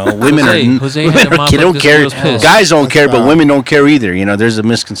 Right? Women Jose women had to are, mop they up don't this care. girl's piss. Guys don't That's care, but foul. women don't care either. There's a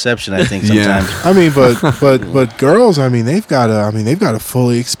misconception I think Yeah. sometimes. I mean, but girls, they've got to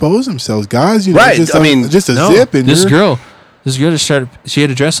fully expose themselves. Guys, Right, just, I mean, just a No, zip in this your- girl just started. She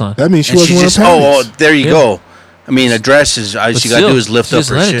had a dress on. That means she And wasn't she wearing just panties. there you Yeah. go. I mean, a dress is all she got to still, do is lift she up just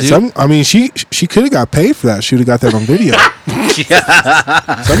her let it, shit. dude. She could have got paid for that. She would have got that on video.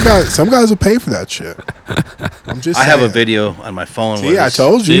 Some guys will pay for that shit. I'm just. I have a saying. video on my phone. See, where I this-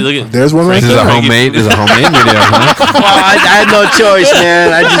 told See, you. look at- There's one right This is a there. homemade. This is a homemade video, huh? Well, I had no choice,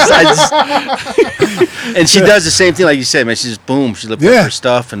 man. I just, and she does the same thing, like you said, man. She just boom, she lifts Yeah. up her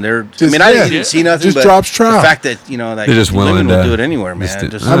stuff, and they're. Just- I yeah. didn't see nothing. Just but drops the trout. fact that like They're just willing women to will do it anywhere, man. just do-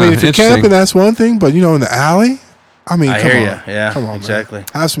 Just, I mean, if you're Interesting. camping, that's one thing, but in the alley, I come hear on. you. Yeah, Come on, exactly. man.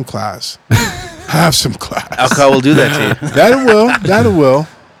 Have some class. Have some class. Alcohol will do that to you. That will.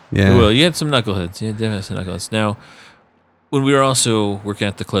 Yeah. Well, you had some knuckleheads. You had definitely some knuckleheads. Now, when we were also working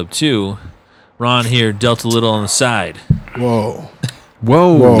at the club too, Ron here dealt a little on the side. Whoa.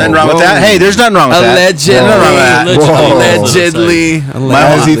 Whoa. Nothing wrong with that. Hey, there's nothing wrong with that. Allegedly.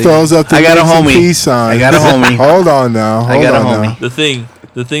 As he throws up the I got a homie. peace sign. I got a homie. Hold on now. I got a homie.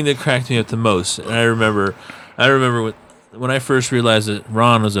 The thing that cracked me up the most, and I remember when I first realized that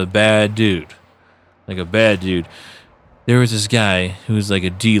Ron was a bad dude, like a bad dude. There was this guy who was like a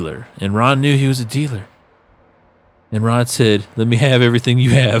dealer, and Ron knew he was a dealer. And Ron said, "Let me have everything you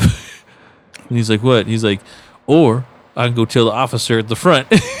have." And he's like, "What?" He's like, "Or I can go tell the officer at the front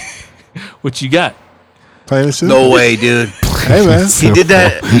what you got." Plain and simple. No way, dude. Hey, man. He did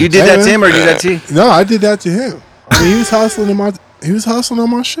that. You did that to him, or you did that to you? No, I did that to him. I mean, he was hustling on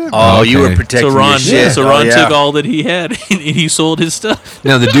my shit. Oh, you were Okay. protecting So Ron, your shit. so Ron took all that he had and he sold his stuff.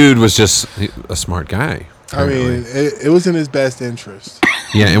 Now, the dude was just a smart guy. I mean, it was in his best interest.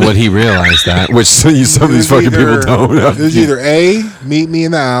 Yeah, and what he realized that, which some of these fucking people don't. It was either A, meet me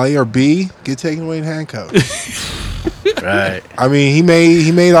in the alley, or B, get taken away in handcuffs. Right. I mean,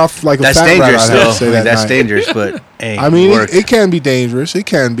 he made off like a That's fat rat. dangerous, I have to though. say I mean, that that's night. dangerous, but hey, I mean, worked. it can be dangerous. It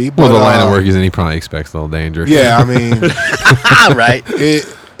can be. But, Well, the line of work is, and he probably expects a little danger. Yeah, I mean, right.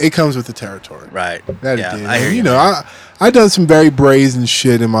 it comes with the territory. Right. That yeah, it did. I hear And, you. I done some very brazen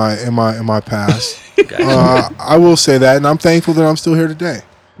shit in my past. I will say that, and I'm thankful that I'm still here today.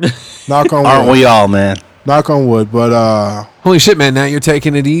 Knock on wood. Aren't we all, man? Knock on wood. But Holy shit, man! Now you're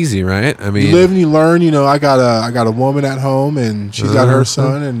taking it easy, right? I mean, you live and you learn. I got a woman at home, and she's got her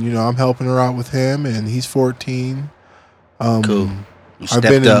son, and I'm helping her out with him, and he's 14. Cool. You I've stepped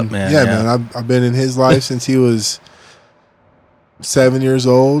been up, in, man. Yeah, man. I've been in his life since he was 7 years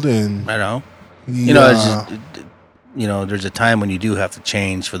old, and I know. he, It's just, there's a time when you do have to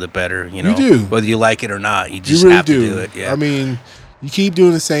change for the better. You do. Whether you like it or not, you you just really have do. to do it. Yeah. I mean, you keep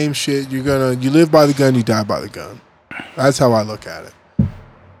doing the same shit. You live by the gun, you die by the gun. That's how I look at it.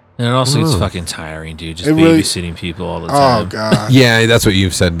 And it also gets fucking tiring, dude. Just It really- babysitting people all the Oh time. God. yeah, that's what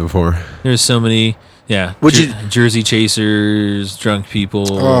you've said before. There's so many, Jersey chasers, drunk people,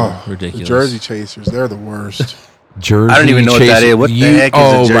 Oh, ridiculous. The Jersey Chasers, they're the worst. Jersey I don't even know what that is. What the heck is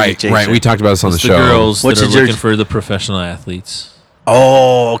a Jersey right, chaser? right. We talked about this on It's the the show. girls What's that are a Jersey- looking for the professional athletes.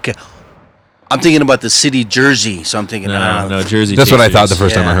 Oh, okay. I'm thinking about the city Jersey, so I'm thinking. No, Jersey. That's what I thought the chasers.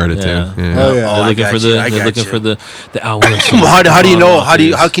 first time I heard it Yeah. too. Yeah. Oh yeah. Oh, They're looking I for got you, I they're got looking you. for the Al Wilson. How do you know? How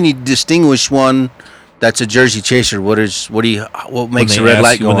models. can you distinguish one that's a Jersey chaser? What makes the red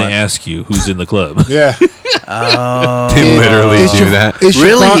light go when on? they ask you who's in the club? Yeah. They literally Is do Jav- that. Is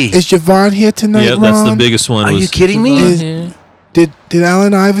Really? Is Javon here tonight, Yeah, Ron? that's the biggest one. Are was, you kidding me? "Javon here?" Did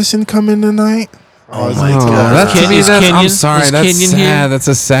Allen Iverson come in tonight? Oh my Oh, God. that's, Ken- to me, is that's- I'm Kenyon- sorry, is that's Kenyon sad. here? That's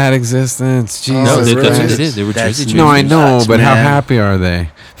a sad existence. Jesus No, Oh, that's what Christ. it is. They were That's Jersey chasers. No, I know, nuts, but how man. happy are they?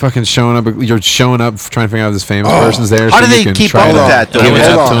 Fucking showing up. You're showing up trying to figure out if this famous person's there. How so do you they can keep try up to with that, though? give it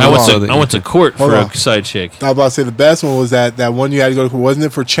Hold up on, to them hold so on. that I went you to court Hold for on. a side chick. I was about to say the best one was that one you had to go to. Wasn't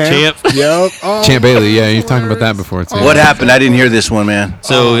it for Champ? Champ. Yep. Oh, Champ Bailey, yeah, you've talked about that before too. What happened? I didn't hear this one, man.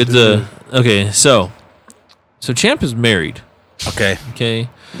 So it's okay. So Champ is married. Okay. Okay.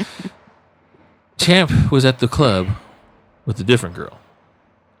 Champ was at the club with a different girl.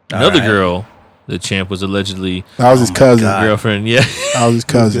 Another right. girl that Champ was allegedly That was his cousin. God. girlfriend. Yeah. That was his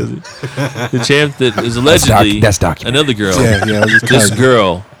cousin. The Champ that is allegedly that's documented. another girl. Yeah, that was his This cousin.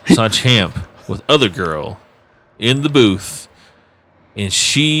 girl saw Champ with other girl in the booth, and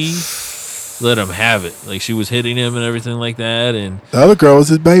she let him have it. Like she was hitting him and everything like that. And The other girl was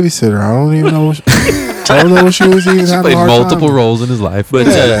his babysitter. I don't even know. I don't know what she was even having a Played hard multiple time. roles in his life. but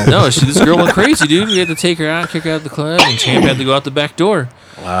Yeah. no, this girl went crazy, dude. We had to take her out, kick her out of the club, and Champ had to go out the back door.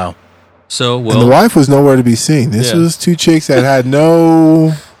 Wow. So And the well, wife was nowhere to be seen. This Yeah. was two chicks that had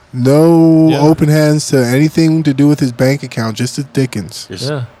no Yeah. open hands to anything to do with his bank account, just the Dickens. Just,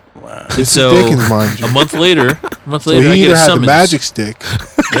 yeah. Wow. And Just so the Dickens, mind you. a month later, So I he get either a had the summons. magic stick.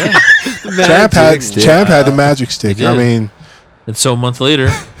 Yeah. Champ had the magic stick. He I did. mean, And so a month later,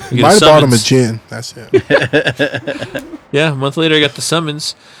 I get might a have bought him a summons. gin. That's it. Yeah, a month later, I got the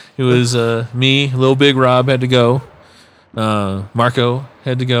summons. It was me, Lil Big Rob had to go. Marco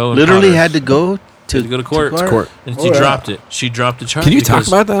had to go. And Literally Connor had to go had to go to court. Court. And Oh, she yeah. dropped it. She dropped the charge. Can you talk because-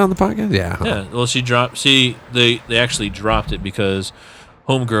 about that on the podcast? Yeah. Yeah. Well, she dropped. See, they actually dropped it because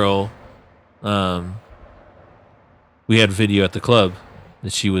homegirl. We had video at the club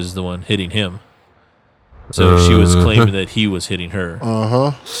that she was the one hitting him. So she was claiming that he was hitting her.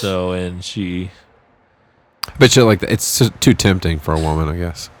 So and she. But you like that. It's too tempting for a woman, I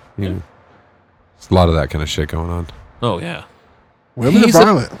guess. There's a lot of that kind of shit going on. Oh yeah. Women He's are a-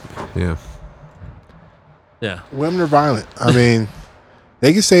 violent. Yeah. Yeah. Women are violent. I mean,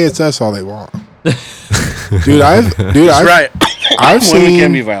 they can say it's us all they want. Dude, I've That's right. I've Women seen,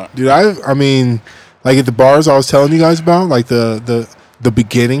 can be violent. dude. I mean, like at the bars I was telling you guys about, like the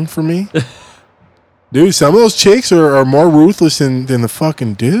beginning for me. Dude, some of those chicks are more ruthless than the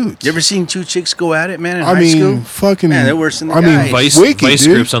fucking dudes. You ever seen two chicks go at it, man? In I high mean, school? fucking. Man, they're worse than the I mean, guys. Vice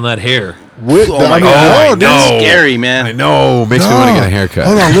dude. grips on that hair. Oh my God. no, dude. That's scary, man. I know. Makes me want to get a haircut.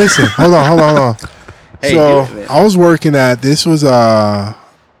 Hold on, listen. Hold on. Hey, So do it, man. I was working at this was at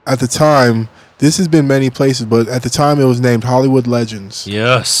the time. This has been many places, but at the time it was named Hollywood Legends.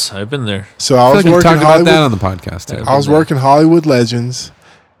 Yes, I've been there. So I I was feel like we working talked about that on Hollywood. the podcast too. I was working Hollywood Legends,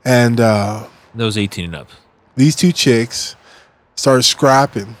 and Those 18 and up. these two chicks started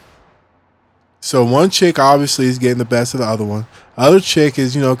scrapping. So one chick obviously is getting the best of the other one. Other chick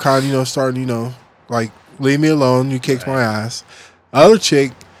is, kind of, starting, like, leave me alone. You kicked my ass. Other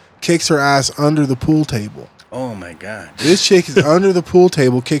chick kicks her ass under the pool table. Oh my God. This chick is under the pool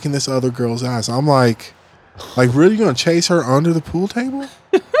table kicking this other girl's ass. I'm like, really, you gonna chase her under the pool table?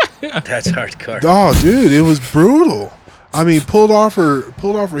 That's hardcore. Oh, dude, it was brutal. I mean, pulled off her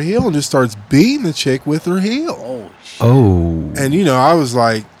heel and just starts beating the chick with her heel. Oh shit. Oh. And I was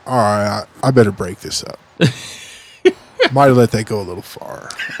like, all right, I better break this up. Might have let that go a little far.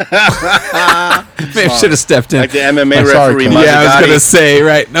 Maybe should have stepped in. Like the MMA I'm sorry, referee. Cody. Yeah, I was Mazzagatti. gonna say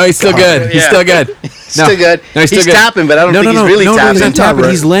right. No, he's still good. He's Yeah. still good. Still good. No, He's good. tapping, but I don't think he's really no, tapping. he's not tapping.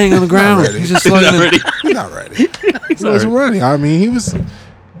 ready. He's laying on the ground. ready. He's just slugging it. He's not ready. He wasn't ready. I mean,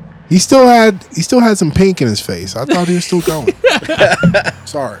 he still had some pink in his face. I thought he was still going.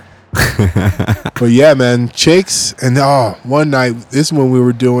 Sorry. But yeah, man, chicks. And one night, this is when we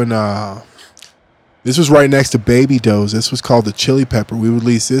were doing this was right next to Baby Doe's. This was called the Chili Pepper. We would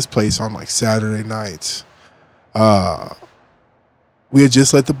lease this place on like Saturday nights. We had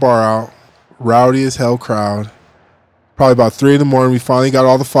just let the bar out. Rowdy as hell crowd. Probably about 3 a.m. We finally got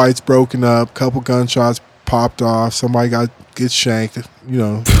all the fights broken up. Couple gunshots popped off. Somebody gets shanked.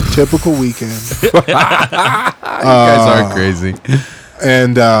 Typical weekend. You guys are crazy.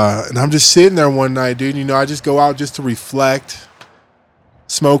 And I'm just sitting there one night, dude. I just go out just to reflect,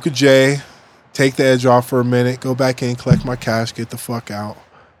 smoke a J, take the edge off for a minute, go back in, collect my cash, get the fuck out.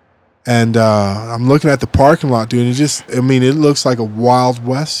 And I'm looking at the parking lot, dude. And it looks like a Wild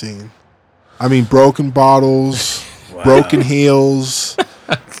West scene. I mean, broken bottles, broken heels,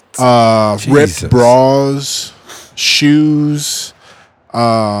 ripped bras, shoes.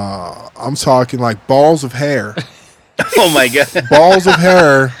 I'm talking like balls of hair. Oh my God. Balls of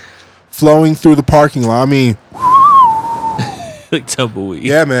hair flowing through the parking lot. I mean, Like tumbleweed.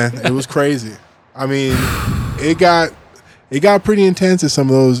 yeah, man, it was crazy. I mean, it got pretty intense in some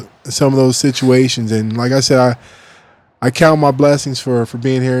of those situations. And like I said, I count my blessings for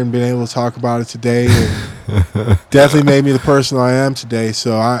being here and being able to talk about it today. And definitely made me the person I am today.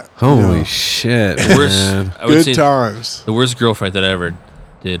 So Holy shit, man. I would good say times. the worst girl fight that I ever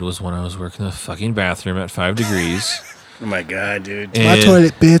did was when I was working the fucking bathroom at 5 Degrees. Oh my God, dude. My And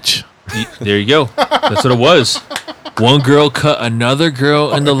toilet, bitch. there you go. That's what it was. One girl cut another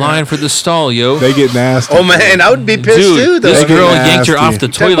girl in the line for the stall, yo. They get nasty. Oh man, I would be pissed Dude, too. this Though. girl Nasty. yanked her off the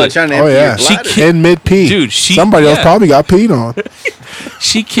Talking about toilet. trying to Oh empty yeah, your bladder. She in mid pee. Dude, somebody else yeah. probably got peed on.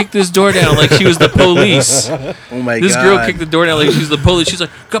 She kicked this door down like she was the police. Oh my This God. girl kicked the door down like she was the police. She's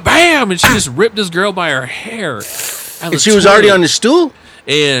like, kabam! And she just ripped this girl by her hair. out of And the she was already toilet. on the stool.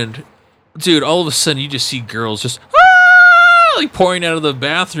 And, dude, all of a sudden you just see girls just like pouring out of the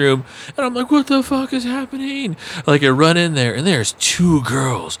bathroom. And I'm like, what the fuck is happening? Like, I run in there, and there's 2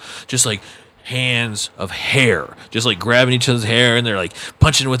 girls just like hands of hair, just like grabbing each other's hair, and they're like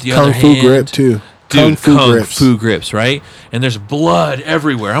punching with the other Kung Fu hand. grip too. Dude, Kung Fu grips. grips, right? And there's blood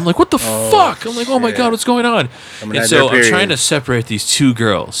everywhere. I'm like, what the fuck? I'm like, oh my shit. God, what's going on? Coming And out so their I'm period. trying to separate these 2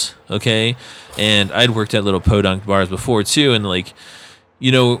 girls, okay? And I'd worked at little podunk bars before too, and like,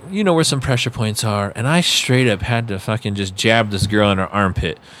 you know where some pressure points are, and I straight up had to fucking just jab this girl in her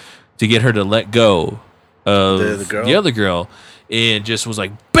armpit to get her to let go of The girl? the other girl, and just was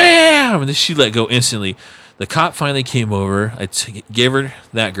like, bam! And then she let go instantly. The cop finally came over. I gave her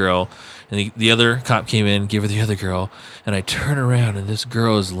that girl, and the other cop came in, gave her the other girl, and I turn around, and this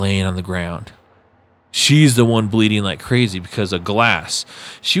girl is laying on the ground. She's the one bleeding like crazy because of glass.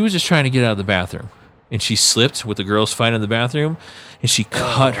 She was just trying to get out of the bathroom, and she slipped with the girls fighting in the bathroom, and she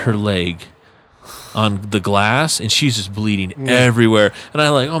cut her leg on the glass, and she's just bleeding everywhere. And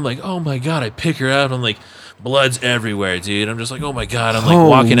I'm like, oh my God! I pick her up. I'm like, blood's everywhere, dude. I'm just like, oh my God! I'm like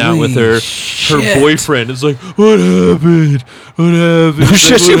walking out with her. Her boyfriend is like, what happened? What happened?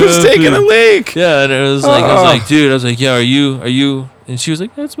 She's like, She "What was taking a happened?" leak. Yeah, and I was like, dude, I was like, yeah, are you? And she was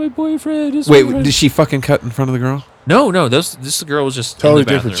like, that's my boyfriend. That's my Wait, boyfriend." did she fucking cut in front of the girl? No, this girl was just Totally in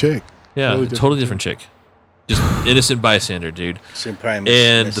the different bathroom. chick. Yeah, Totally totally different different chick. Just innocent bystander, dude. So probably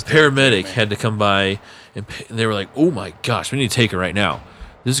And missed the it, paramedic man. had to come by, and they were like, "Oh my gosh, we need to take her right now."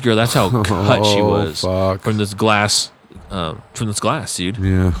 This girl, that's how cut she was fuck. from this glass, dude.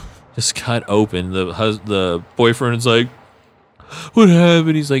 Yeah. Just cut open. The boyfriend's like, "What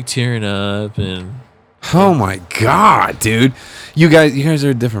happened?" He's like tearing up, and Oh my god, dude! You guys are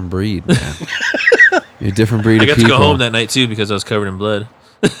a different breed, man. You're a different breed I of got people. to go home that night too because I was covered in blood.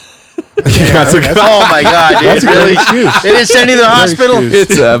 Oh my God, dude! That's a Really? great excuse. They didn't send you to the hospital. excuse.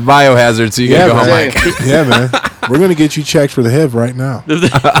 It's a biohazard, so you gotta go home. man. Like, Yeah, man. We're gonna get you checked for the HIV right now.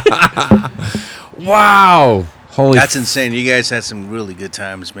 wow, holy! That's insane. You guys had some really good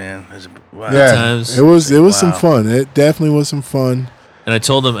times, man. Wow. Yeah, Times. it was some Wow. fun. It definitely was some fun. And I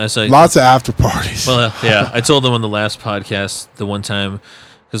told them as I Lots of after parties. Well, yeah, I told them on the last podcast the one time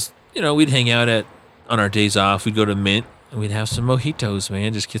because we'd hang out on our days off. We'd go to Mint and we'd have some mojitos,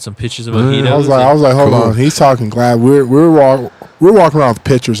 man. Just get some pictures of mojitos. I was like, hold Cool. on. He's talking glad we're walking around with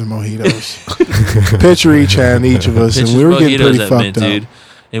pictures of mojitos, picture each hand, each of us, and Pictures we of were getting mojitos pretty at fucked Mint, up. dude.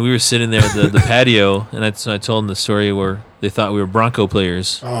 And we were sitting there at the patio, and so I told them the story where they thought we were Bronco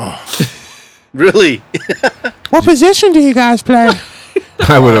players. Really? What position do you guys play?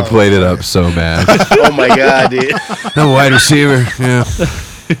 I would have played it up so bad. Oh my God, dude! No wide receiver, yeah.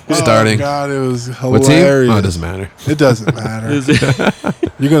 Starting. Oh God, it was What team? hilarious. Oh, it doesn't matter. It doesn't matter.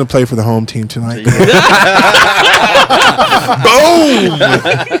 You're gonna play for the home team tonight.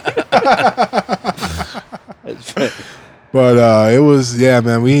 But it was,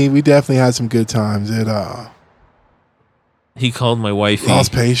 man. We definitely had some good times. It He called my wifey.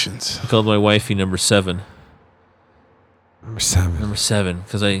 lost patience. He called my wifey number 7. Number 7. Number 7,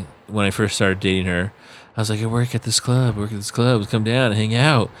 because when I first started dating her, I was like, I work at this club. Let's come down and hang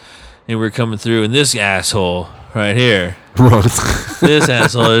out. And we were coming through, and this asshole right here, this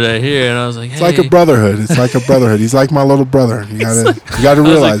asshole right here, and I was like, hey. It's like a brotherhood. It's like a brotherhood. He's like my little brother. You gotta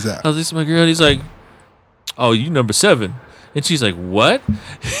realize that. I was like, this is my girl. And he's like, oh, you number 7. And she's like, what?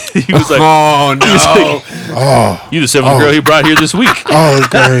 He was like, oh no! Oh, you the 7th girl he brought here this week. oh, it's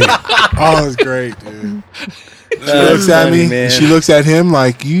great. Oh, it's great, dude. She looks at funny, me. man. And she looks at him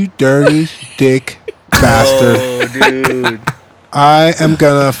like, you dirty dick bastard. Oh, dude! I am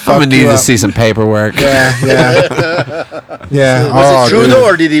gonna fuck I'm gonna need you to up. see some paperwork. Yeah. Was it true dude. though,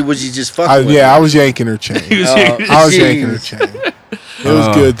 or was he just fucking? with I you? was yanking her chain. He was I was yanking her Jeez. chain. It was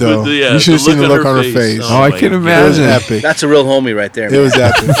good though. Yeah, you should have the seen the look look on on her her face. face. Oh, I my can God. It was imagine. epic. That's a real homie right there. It Man. was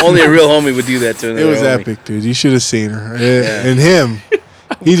epic. Only a real homie would do that to another It was homie. epic, dude. You should have seen her. And him,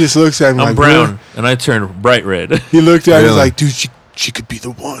 he just looks at me I'm like, brown, and I turned bright red. He looked at me Really? like, dude, she could be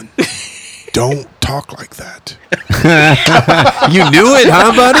the one. Don't talk like that. You knew it,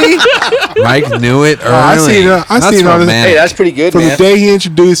 huh, buddy? Mike knew it early. I seen her- I That's seen her on his- romantic. Hey, that's pretty good, From man. the day he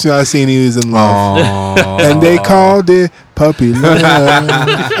introduced me, I seen he was in love. Aw. And they called it puppy love.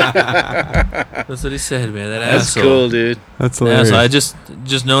 That's what he said, man. That That's asshole. cool, dude. That's Yeah, hilarious. so I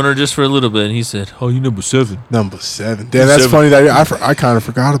just known her just for a little bit, and he said, "Oh, you number 7. Number 7. Damn, that's 7. funny that I kind of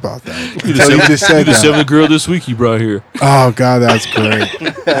forgot about that. Until you just said The that. 7th girl this week he brought here." Oh, God, that's great.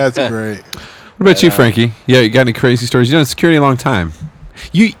 That's great. What about you, Frankie? Yeah, you got any crazy stories? You've done security a long time.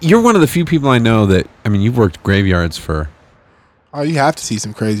 You're one of the few people I know that, I mean, you've worked graveyards for... Oh, you have to see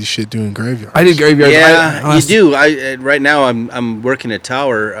some crazy shit doing graveyard. I did graveyards. Yeah, you do. Right now I'm working at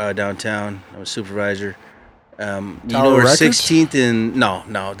Tower downtown. I'm a supervisor. You Tower know where Records? 16th and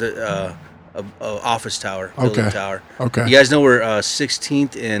the office tower, building Okay. tower. Okay. You guys know where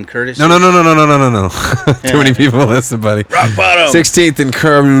 16th and Curtis? No. Too many people listen, buddy. Rock bottom. 16th and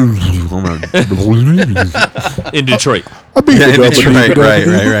In Detroit. I'll be Yeah, in Detroit.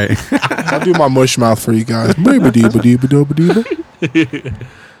 Right. I'll do my mush mouth for you guys.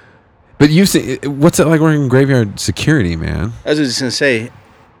 But you see, what's it like working graveyard security, man? I was just gonna say.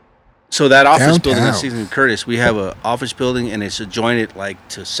 So that office building at Downtown. 16th and Curtis, we have a office building, and it's adjoined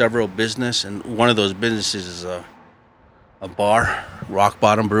to several business, and one of those businesses is a bar, Rock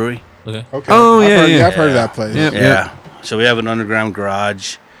Bottom Brewery. Okay. Okay. Oh, yeah, yeah. I've heard of that place. Yeah. Yeah. So we have an underground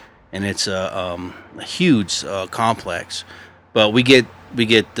garage, and it's a huge complex. But we get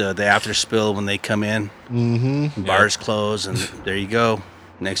the after spill when they come in. Mm-hmm. Bars close, and there you go.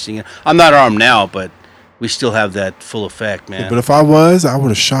 Next thing I'm not armed now, but we still have that full effect, man. But if I was, I would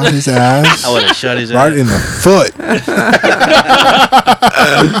have shot his ass I would have shut his right ass. in the foot.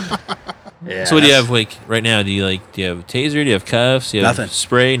 Yeah, So what do you that's have like right now? Do you have a taser? Do you have cuffs? Do you have Nothing.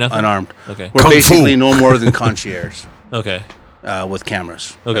 spray? Nothing. unarmed. Okay. We're Kung basically fu. no more than concierge Okay. with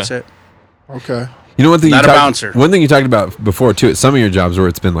cameras. Okay. That's it. Okay. You know one thing Not you a talked- bouncer. One thing you talked about before too, at some of your jobs where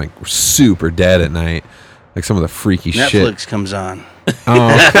it's been like super dead at night, like some of the freaky shit. Netflix comes on.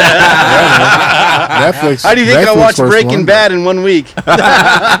 Oh, Netflix. How do you think I Netflix watched first Breaking one. Bad in 1 week?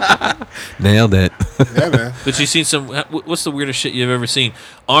 nailed it. Yeah, man. But you seen some? What's the weirdest shit you've ever seen?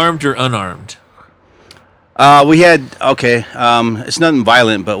 Armed or unarmed? We had it's nothing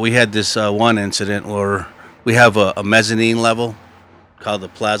violent, but we had this one incident where we have a mezzanine level called the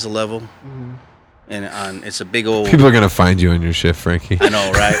plaza level, and it's a big old. People are gonna find you on your shift, Frankie. I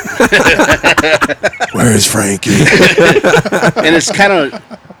know, right? Where is Frankie? And it's kind of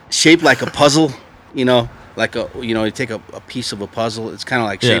shaped like a puzzle, like you take a piece of a puzzle. It's kind of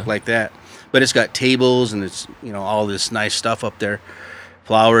like shaped like that, but it's got tables and it's all this nice stuff up there,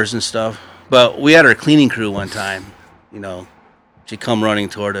 flowers and stuff. But we had our cleaning crew one time, she come running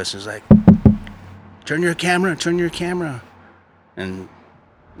toward us. It's like, turn your camera, and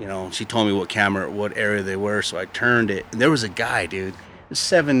she told me what area they were, so I turned it, and there was a guy, dude. It's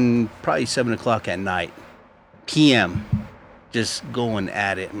probably 7 o'clock at night, PM, just going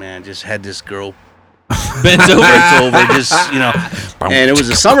at it, man. Just had this girl Bent over. just and it was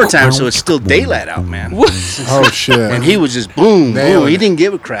the summertime, so it's still daylight out, man. Oh shit! And he was just boom. He didn't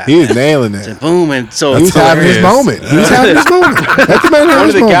give a crap. He was nailing it. Just boom, and so He was having his moment. Let the man have one his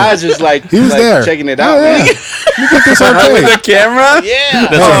of the moment. guys is like, He was there. checking it out. Oh, yeah. Let me get this on tape. Camera? Yeah.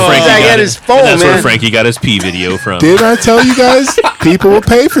 That's where Frankie I got had it. his phone, That's man. where Frankie got his P video from. Didn't I tell you guys? People will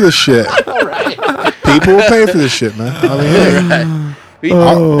pay for this shit. People will pay for this shit, man. I mean, hey.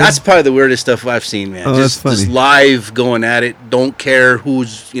 That's probably the weirdest stuff I've seen, man. Oh, just that's funny. live going at it. Don't care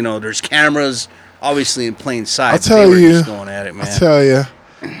who's, there's cameras obviously in plain sight. I'll but tell they were you. just going at it, man. I'll tell you.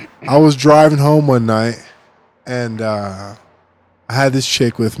 I was driving home one night, and I had this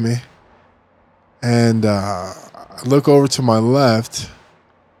chick with me, and I look over to my left,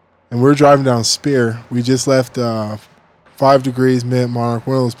 and we're driving down Spear. We just left 5 Degrees, Mint Monarch,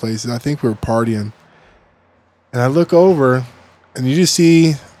 one of those places. I think we were partying, and I look over, and you just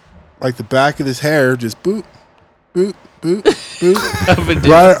see like the back of his hair just boop, boop, boop, boop.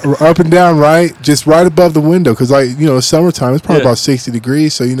 Right up and down, right? Just right above the window. Because, summertime, it's probably about 60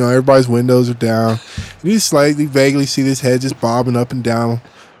 degrees. So, everybody's windows are down. And you slightly, vaguely see this head just bobbing up and down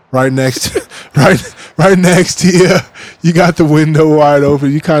right next right next to you. You got the window wide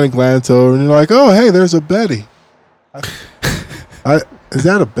open. You kind of glance over and you're like, oh, hey, there's a Betty. Is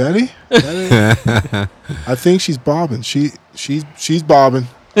that a Betty? I think she's bobbing. She's bobbing.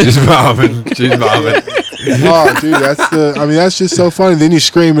 She's bobbing. Oh, dude, that's just so funny. Then you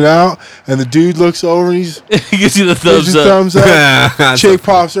scream it out, and the dude looks over and He gives you the gives thumbs you up. thumbs up. Chick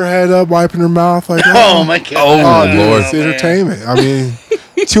pops her head up, wiping her mouth like, Oh, my God. Oh, dude, Lord. it's entertainment. I mean,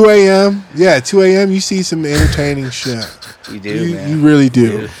 2 a.m. Yeah, 2 a.m. You see some entertaining shit. You do, man. You really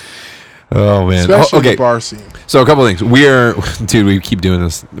do. Oh man. Especially Okay. the bar scene. So a couple things. We keep doing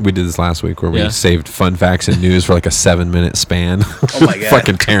this. We did this last week where we saved fun facts and news for like a 7-minute span. Oh my God.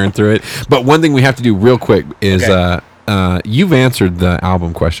 Fucking tearing through it. But one thing we have to do real quick is you've answered the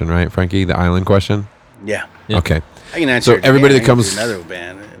album question, right, Frankie? The island question? Yeah. Okay. I can answer So it everybody again. that I can comes- do another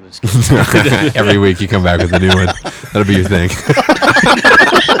band. It was Every week you come back with a new one. That'll be your thing.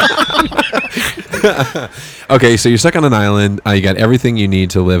 Okay, so you're stuck on an island. You got everything you need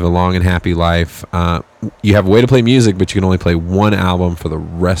to live a long and happy life. You have a way to play music, but you can only play one album for the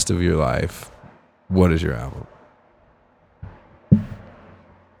rest of your life. What is your album?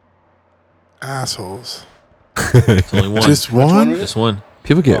 Assholes. It's only one. Just one? Just one.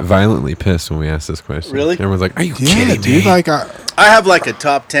 People get violently pissed when we ask this question. Really? Everyone's like, "Are you Yeah, kidding dude. me?" Like, I have like a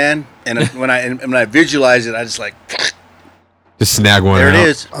top 10, and when I visualize it, I just like, Just snag one. there out. it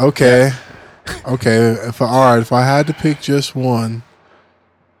is. okay. If I had to pick just one,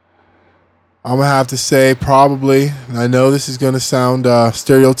 I'm gonna have to say probably. And I know this is gonna sound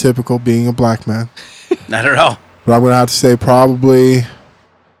stereotypical, being a black man, Not at all. but I'm gonna have to say probably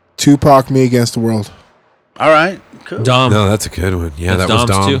Tupac, "Me Against the World." All right. Cool. Dom. No, that's a good one. Yeah, That's that was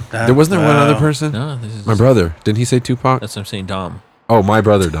Dom's Dom. too. There wasn't there one other person. No, this is My brother. Didn't he say Tupac? That's what I'm saying. Dom. Oh, my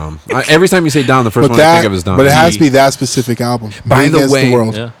brother Dom. Every time you say Dom, the first But one I think of is Dom. but it has to be that specific album. By Me the Against way-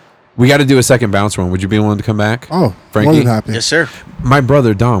 World. Yeah. We got to do a second bouncer one. Would you be willing to come back? Oh, Frankie? more than happy. Yes, sir. My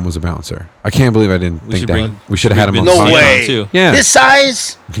brother Dom was a bouncer. I can't believe I didn't think should that. bring- We should have had him on the No podcast. way. Too. Yeah, This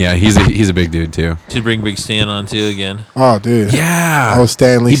size? yeah, he's a big dude too. Should bring Big Stan on too again. Oh, dude. Yeah. Oh,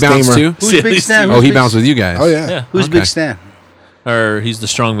 Stanley He bounced Steamer. too. Who's Silly Big Stan? Steve. Oh, Who's he Big- bounced with you guys. Oh yeah. Yeah. Who's Okay. Big Stan? Or he's the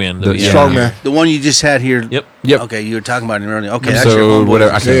strong man. that The- we yeah. had. Strong man. The one you just had here. Yep. Yep. Okay, you were talking about him earlier. Okay, that's your Episode homeboy.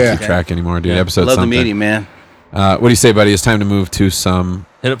 whatever. I can't Yeah. keep track anymore, dude. Yeah. Episode Love something. the meeting, man. What do you say, buddy? It's time to move to some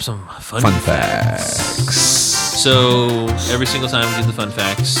Hit up some fun fun facts. facts. So every single time we do the fun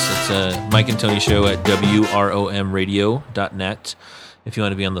facts, it's a Mike and Tony show at WROMradio.net. If you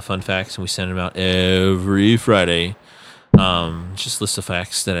want to be on the fun facts, and we send them out every Friday. Just list of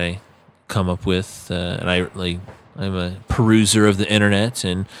facts that I come up with, and I'm a peruser of the internet,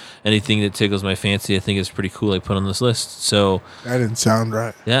 and anything that tickles my fancy, I think is pretty cool. I put on this list. So That didn't sound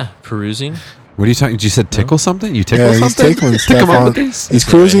right. yeah, perusing. What are you talking? You said tickle something? You tickle Yeah, he's something? tickling Come stuff on on. with this. He's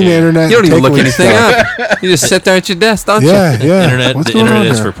cruising the internet. You don't and even look tickling anything stuff. up. You just sit there at your desk, don't Yeah, you? yeah. Internet. What's The going internet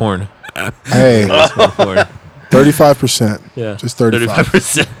on is there? for porn. Hey, It's for porn. 35%. Yeah, Just 35.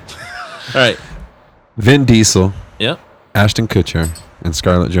 35%. All right. Vin Diesel, Yep. Ashton Kutcher, and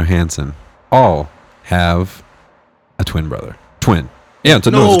Scarlett Johansson all have a twin brother. Twin. Yeah, it's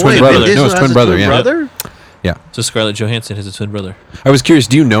a twin wait, brother. Vin No, it's twin brother. Yeah. Brother? Yeah. So Scarlett Johansson has a twin brother. I was curious.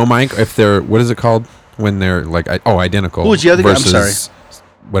 Do you know, Mike, if they're what is it called when they're like identical? Who was the other guy? I'm versus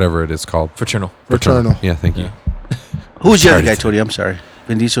whatever it is called. Fraternal. Fraternal. Yeah, thank you. Who was the other Sorry. guy, Tony? I'm sorry.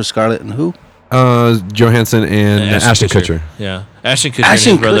 Vin Diesel, Scarlett, and who? Johansson and Ashton Kutcher. Yeah. Ashton Kutcher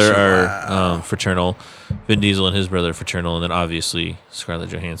Ashton and his brother Kutcher, are fraternal. Vin Diesel and his brother are fraternal. And then obviously Scarlett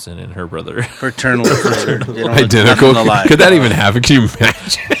Johansson and her brother. Fraternal. They don't look Identical. nothing alike. Could that even happen? Can you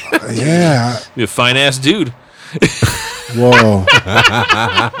imagine? Yeah. Be a fine ass dude. Whoa.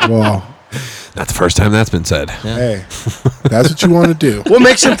 Whoa. Not the first time that's been said. Hey, that's what you want to do. What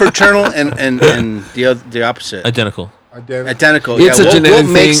makes them fraternal and the opposite? Identical. Identical. It's a genetic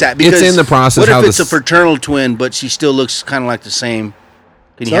what makes thing. that? It's in the process What how if it's this- a fraternal twin, but she still looks kind of like the same?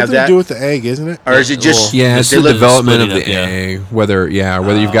 Can you have Something to that? do with the egg, isn't it? Or is it just... Yeah, it's they the look- development of split the it up, yeah. egg. Whether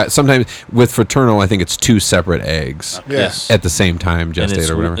you've got sometimes with fraternal, I think it's two separate eggs Yes. at the same time, And, gestate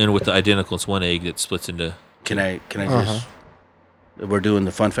or whatever. and with the identical, it's one egg that splits into. Can I just... We're doing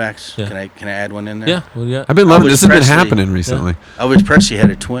the fun facts. Yeah. Can I add one in there? Yeah. What do you got? I've been loving Elvis this. Has been Presley. happening recently. Elvis Presley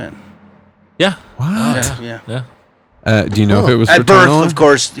had a twin. Yeah. What? Yeah. Yeah. Do you know if it was At birth, fraternal? of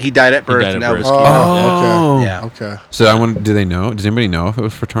course, he died at birth. died and at that birth. was Oh, okay. Yeah. Okay. So I want. Do they know? Does anybody know if it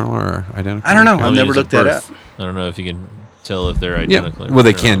was fraternal or identical? I don't know. I I've mean, never it's at looked that up. birth. I don't know if you can tell if they're Yeah. identical. or Well,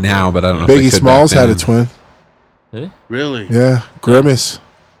 they fraternal. can now, but I don't know. if they Biggie could Smalls back had a then. twin. Did he? Really? Yeah. Grimace.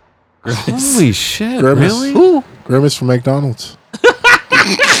 Holy shit! Grimace. Really? Who? Grimace from McDonald's.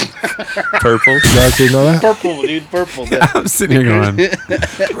 Purple. You guys didn't know that? Purple, dude. Purple. I'm sitting here going, really?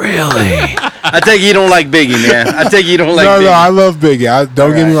 I take it you don't like Biggie, man. I take it you don't like No, Biggie. I love Biggie.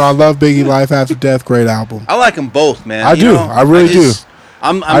 Don't get me Alright. wrong. I love Biggie. Life After Death. Great album. I like them both, man. I You do. know, I really do.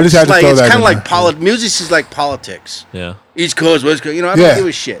 I'm I just had to like, throw it's that kind in of like there. music is like politics. Yeah. East Coast, West Coast. You know, I Yeah. don't give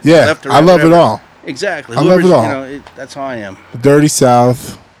a shit. Yeah. Left or I right, love it whatever. all. Exactly. I love it Whoever's, all. You know, that's how I am. The Dirty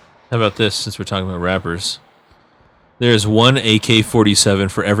South. How about this? Since we're talking about rappers, there's one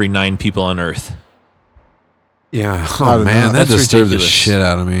AK-47 for every 9 people on Earth. Yeah. Not Oh man, enough. that That's disturbed the ridiculous. shit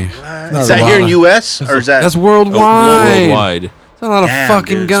out of me. Not Is a that here in lot. U.S. or is that? That's Oh, worldwide. worldwide. That's a lot of Damn,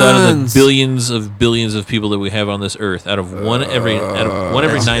 fucking dude. guns. So out of the billions of people that we have on this earth, out of one every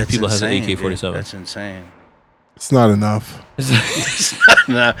 9 people has an insane, dude. AK-47. That's insane. It's not enough.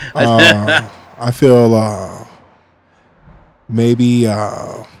 No, I feel maybe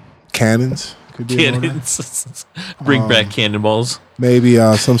cannons could be in order. Cannons. Bring back cannonballs. Maybe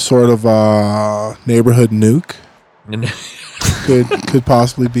some sort of neighborhood nuke And could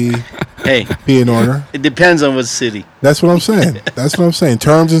possibly be hey, in order. it depends on what city. That's what I'm saying. That's what I'm saying.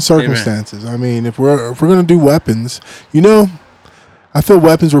 Terms and circumstances. I mean, if we're gonna do weapons, I feel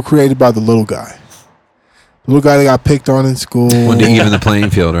weapons were created by the little guy. The little guy that got picked on in school. Wanted to even the playing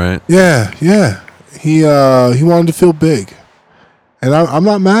field, right? Yeah. He wanted to feel big, and I'm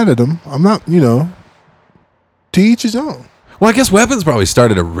not mad at him. I'm not, to each his own. Well, I guess weapons probably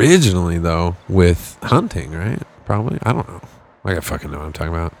started originally though with hunting, right? Probably. I don't know. Like I fucking know what I'm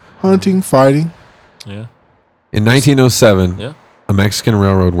talking about. Hunting, fighting. yeah. In 1907, Yeah. a Mexican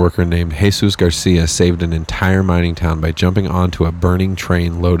railroad worker named Jesus Garcia saved an entire mining town by jumping onto a burning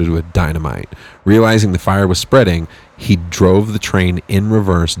train loaded with dynamite. Realizing the fire was spreading, he drove the train in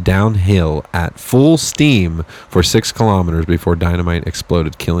reverse downhill at full steam for 6 kilometers before dynamite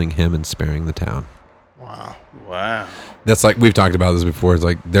exploded, killing him and sparing the town. Wow. That's like, we've talked about this before. It's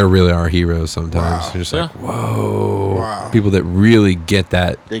like, there really are heroes sometimes. Wow. You're just Yeah. like, whoa. Wow. People that really get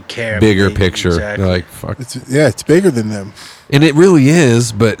that They care. bigger They- picture. Exactly. They're like, fuck. It's bigger than them. And it really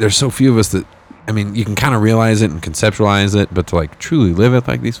is, but there's so few of us that, I mean, you can kind of realize it and conceptualize it, but to like truly live it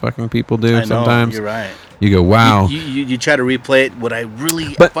like these fucking people do I know, sometimes, you're right. you go, wow. You try to replay it. Would I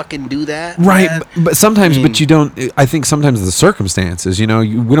really But- fucking do that? Right, man? but sometimes, I mean- but you don't. I think sometimes the circumstances, we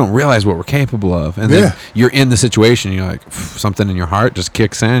don't realize what we're capable of, and Yeah. then you're in the situation. You're like, something in your heart just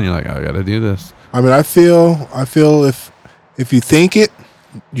kicks in. You're like, I got to do this. I mean, I feel if you think it,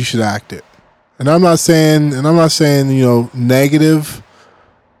 you should act it. And I'm not saying negative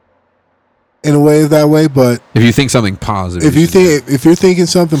in a way that way, but If you think something positive, if you're thinking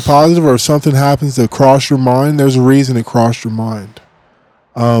something positive or something happens to cross your mind, there's a reason it crossed your mind.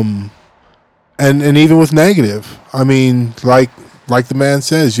 And even with negative, I mean, like the man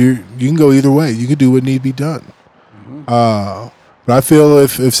says, you can go either way. You can do what need to be done. But I feel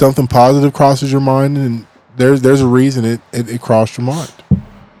if something positive crosses your mind, and there's a reason it crossed your mind.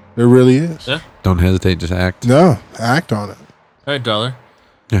 There really is. Yeah. don't hesitate, just act. No, act on it. All right, Dollar.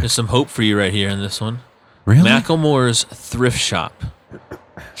 Yeah. There's some hope for you right here in this one. Really? Macklemore's Thrift Shop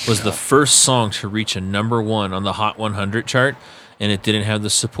was the first song to reach a #1 on the Hot 100 chart, and it didn't have the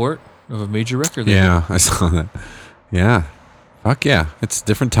support of a major record label. Yeah, I saw that. Yeah. Fuck yeah. It's a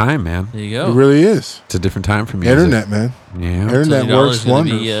different time, man. There you It go. really is. It's a different time for me. Internet, man. Yeah. Internet works going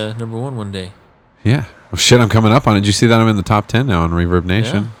to wonders. be #1 one day. Yeah. Well, shit, I'm coming up on it. Did you see that I'm in the top 10 now on Reverb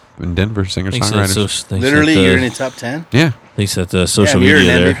Nation? In Denver, singer-songwriters. Literally, you're in the top 10? Yeah. Thanks at the social Damn, media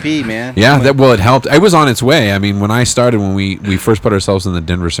you're an there. MVP, man. Yeah, it helped. It was on its way. I mean, when I started, when we first put ourselves in the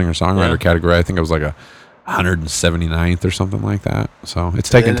Denver singer-songwriter category, I think it was like a 179th or something like that. So it's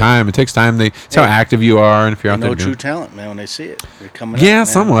taking time. It takes time. It's how active you are, and if you're out there No doing true talent, man, when they see it. They're coming up, yeah, man.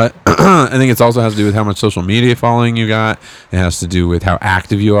 somewhat. I think it also has to do with how much social media following you got. It has to do with how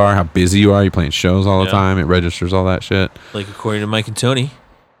active you are, how busy you are. You're playing shows all the time. It registers all that shit. Like according to Mike and Tony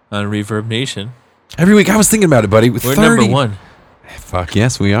on Reverb Nation. Every week, I was thinking about it, buddy. With We're 30. #1. Fuck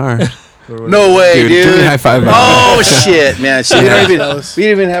yes, we are. No way, dude. Give me a high five. Oh, shit, man. See, we didn't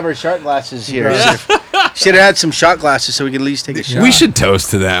even have our shot glasses here. Should have had some shot glasses so we could at least take a shot. We should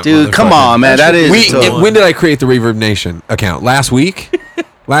toast to that, Dude, come on, man. That is... When did I create the Reverb Nation account? Last week.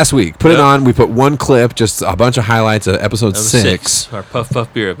 Last week. Put it on. We put one clip, just a bunch of highlights of episode 6. Our Puff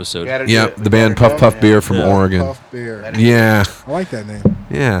Puff Beer episode. Yep, the band Puff Puff Beer from Oregon. Puff Beer. Yeah, I like that name.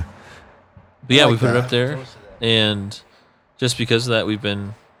 yeah. But yeah, I we like put it that. up there, and just because of that, we're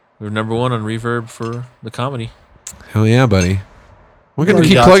 #1 on Reverb for the comedy. Hell yeah, buddy. We're You gonna already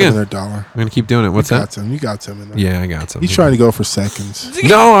keep got some in plugging. there, Dollar. We're gonna keep doing it. What's you that? got some. You got some in there. Yeah, I got some. He's trying to go for seconds.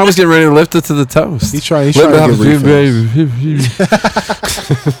 No, I was getting ready to lift it to the toast. He's trying to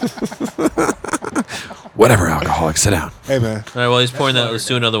Whatever, alcoholic, sit down. Hey, man. All right, while he's pouring that, let's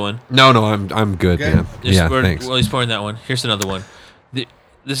do another one. No, I'm good, man. Yeah, thanks. While he's pouring that one, here's another one.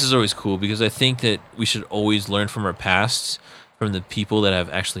 This is always cool because I think that we should always learn from our pasts, from the people that have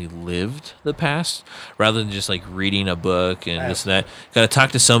actually lived the past, rather than just like reading a book and this and that. Got to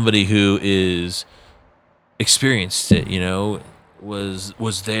talk to somebody who is experienced it,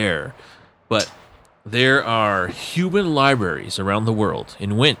 was there. But there are human libraries around the world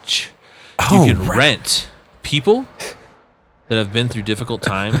in which you can rent people that have been through difficult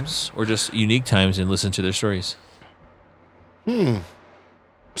times or just unique times and listen to their stories.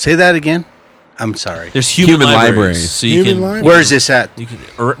 Say that again. I'm sorry. There's human libraries. So you Human can, libraries. Where is this at? you can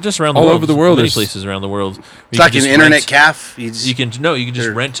or just around the All world. over the world, Many there's- places around the world. It's like an internet calf. You can just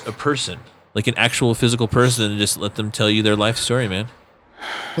Sure. rent a person, like an actual physical person, and just let them tell you their life story, man.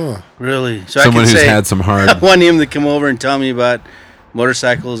 Really? So Someone I can who's say, had some I hard. want him to come over and tell me about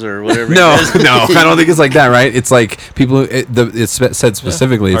motorcycles or whatever. No, it is. no, I don't think it's like that, right? It's like people. It's said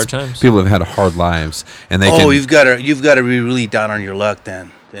specifically. hard It's times. people have had hard lives, and they Oh, can. you've got to be really down on your luck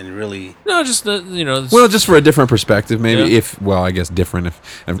then. Then really. No, just Well, just for a different perspective, maybe. Yeah. I guess different. If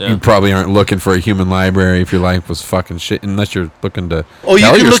Yeah. you probably aren't looking for a human library if your life was fucking shit, unless you're looking to. Oh, you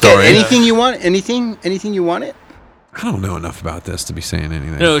tell can your look story. at anything you want. Anything you want it. I don't know enough about this to be saying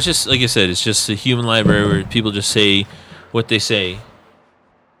anything. no. It's just like I said. It's just a human library where people just say what they say,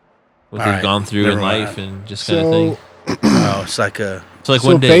 what All they've right, gone through never in mind. life, and just kind of So, thing. No, it's like a. So like so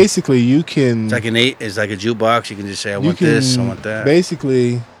one day, basically, you can It's like an eight. It's like a jukebox. You can just say, "I you want can this. I want that."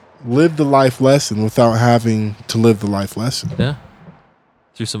 basically live the life lesson without having to live the life lesson. yeah,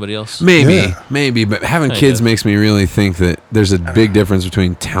 through somebody else. Maybe, Yeah. but having Kinda. kids makes me really think that there's a big difference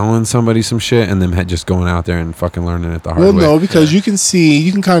between telling somebody some shit and them just going out there and fucking learning it the hard Well, way. no, because you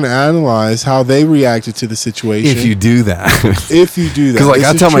can kind of analyze how they reacted to the situation. If you do that. if you do that, Because, like, This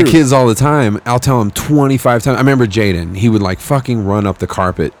I is tell my true. kids all the time, I'll tell them 25 times. I remember Jaden, he would, like, fucking run up the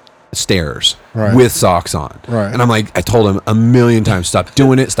carpet stairs Right. with socks on. Right. And I'm like, I told him a million times, stop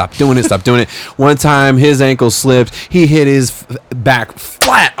doing it, stop doing it, stop doing it. One time, his ankle slipped. He hit his back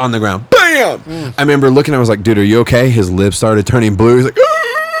flat on the ground. Bam! I remember looking, I was like, dude, are you okay? His lips started turning blue. He's like,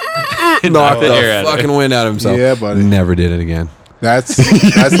 knocked the air out the of fucking wind out of himself. Yeah, buddy. Never did it again. That's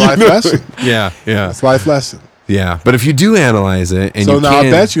life lesson. Yeah, yeah, That's life lesson. yeah. But if you do analyze it, and So you now I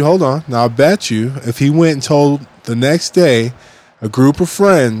can, bet you, hold on. Now I bet you, if he went and told the next day a group of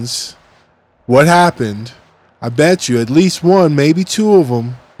friends what happened, I bet you at least one, maybe two of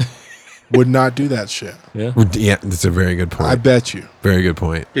them would not do that shit. Yeah. Yeah, that's a very good point. I bet you. Very good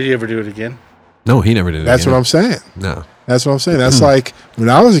point. Did you ever do it again? No, he never did it That's again. what I'm saying. No. That's what I'm saying. That's like when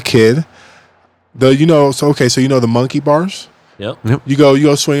I was a kid. So you know the monkey bars. Yep. You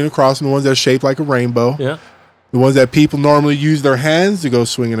go swinging across, and the ones that are shaped like a rainbow. Yeah. The ones that people normally use their hands to go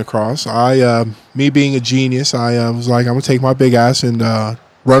swinging across. Me being a genius, I was like, I'm gonna take my big ass and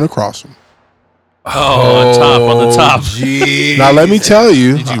run across them. On the top. Geez. Now let me tell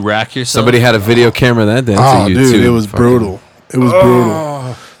you, Did you rack yourself? Somebody had a video camera that day. oh to dude, YouTube. it was brutal. It was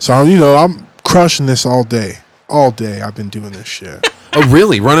brutal. So I'm crushing this all day. All day I've been doing this shit. Oh,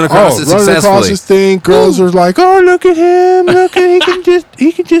 really? Running across it running successfully? across this thing. Girls are like, "Oh, look at him! Look at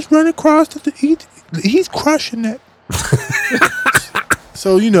he can just run across it. He's crushing it."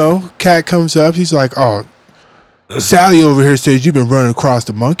 So Cat comes up. He's like, "Oh, Sally over here says you've been running across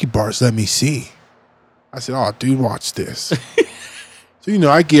the monkey bars. Let me see." I said, "Oh, dude, watch this." So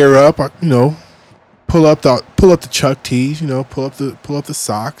I gear up. I pull up the Chuck tees. Pull up the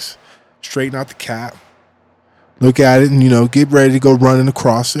socks, straighten out the cap. Look at it and, get ready to go running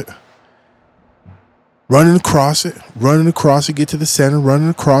across it. Running across it, get to the center, running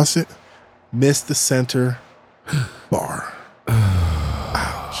across it. Miss the center bar.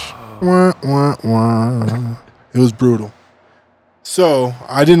 Ouch. Wah, wah, wah. It was brutal. So,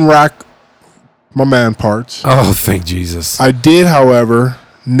 I didn't rack my man parts. Oh, thank Jesus. I did, however,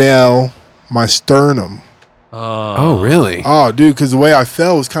 nail my sternum. Oh, really? Oh, dude, because the way I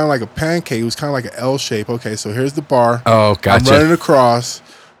fell was kind of like a pancake. It was kind of like an L shape. Okay, so here's the bar. Oh, gotcha. I'm running across.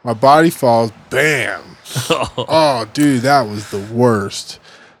 My body falls. Bam. Oh, dude, that was the worst.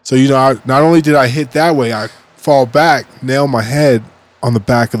 So, not only did I hit that way, I fall back, nail my head on the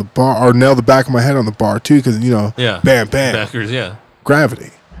back of the bar, or nail the back of my head on the bar, too, because, yeah. bam, bam. Backers, yeah. Gravity.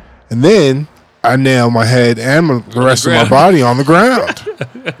 And then I nail my head and the rest of my body on the ground.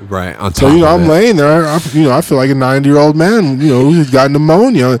 Right. On top So, of I'm it. laying there. I feel like a 90-year-old man, who's got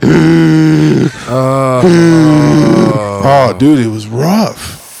pneumonia. Oh, dude, it was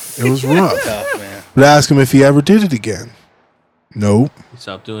rough. It was rough. Tough, man. But ask him if he ever did it again. Nope. You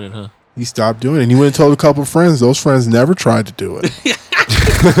stopped doing it, huh? He stopped doing it. And he went and told a couple of friends. Those friends never tried to do it.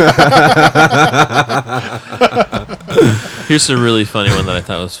 Here's a really funny one that I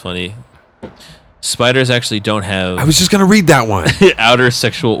thought was funny. Spiders actually don't have I was just going to read that one. outer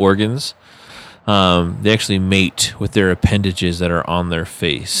sexual organs. They actually mate with their appendages that are on their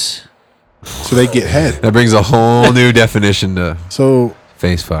face. So they get head. That brings a whole new definition to So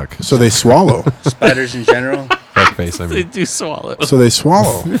face fuck. they swallow. Spiders in general. Fuck face, I They mean. do swallow. So they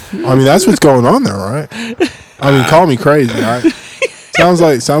swallow. I mean, that's what's going on there, right? I mean, call me crazy. Sounds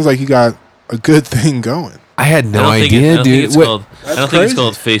like you got a good thing going. I had no I don't idea, think dude. it's What- called. I don't think crazy. it's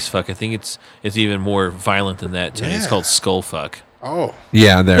called face fuck. I think it's even more violent than that. Tony. It's Yeah. called skull fuck. Oh.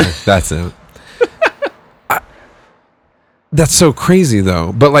 Yeah, there. That's it. That's so crazy,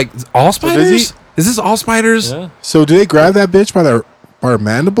 though. But like all spiders? Is this all spiders? Yeah. So do they grab that bitch by her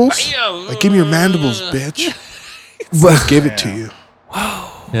mandibles? Like, give me your mandibles, bitch. Let's give it to you.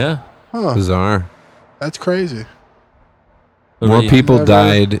 Yeah. Huh. Bizarre. That's crazy. What More about you? people Never-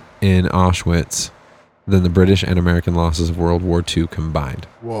 died in Auschwitz than the British and American losses of World War II combined.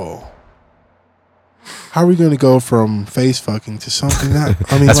 Whoa. How are we going to go from face fucking to something that?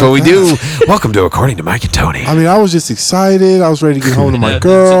 I mean, That's like what we that? do. Welcome to According to Mike and Tony. I mean, I was just excited. I was ready to get home to my Yeah,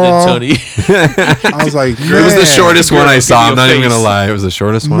 girl. Tony. I was like, man. It was the shortest one I Girl, saw. give I'm me not a even going to face. lie. It was the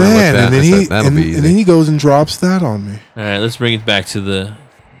shortest one I Man, looked at. and then I he said, That'll be and then easy. he goes and drops that on me. All right, let's bring it back to the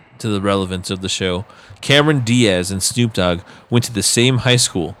relevance of the show. Cameron Diaz and Snoop Dogg went to the same high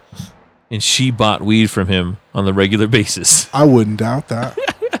school, and she bought weed from him on the regular basis. I wouldn't doubt that.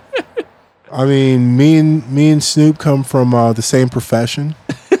 I mean, me and Snoop come from the same profession.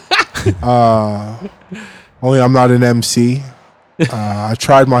 Only I'm not an MC. I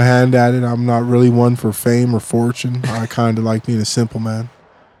tried my hand at it. I'm not really one for fame or fortune. I kind of like being a simple man.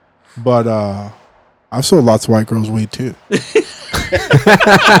 But I've sold lots of white girls weed too.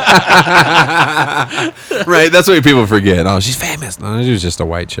 Right, that's what people forget. Oh, she's famous. No, she was just a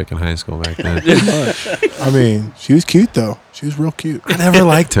white chick in high school back then. I mean, she was cute though. She was real cute. I never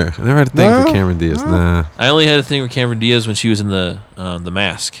liked her. I never had a thing No, for Cameron Diaz. Nah. I only had a thing with Cameron Diaz when she was in the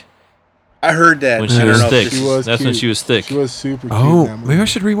Mask. I heard that. When I she don't was know if thick. this- She was That's when cute. she was thick. She was super cute. in Oh, that movie. maybe I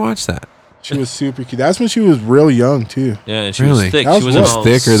should rewatch that. She was super cute. That's when she was real young too. Yeah, and she Really? was thick. That She was wasn't what? all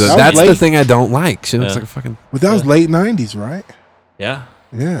Thicker. That was That's the late. thing I don't like. She looks Yeah. like a fucking. But that was late '90s, right? Yeah.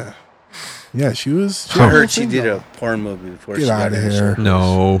 Yeah. Yeah, she was. I heard she did a porn movie before Get she got outta in the here. show.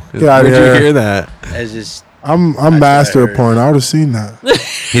 No. Get outta Where'd here. you hear that? As this I'm master of porn. I would have seen that.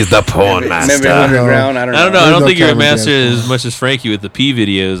 He's the porn master. Remember Underground? I don't know. I don't There's don't no think you're a camera master dance. as much as Frankie with the P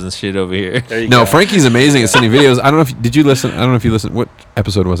videos and shit over here. There you No, go. Frankie's amazing at sending videos. I don't know if did you listen. I don't know if you listened. What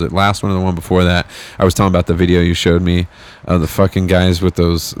episode was it? Last one or the one before that? I was telling about the video you showed me of the fucking guys with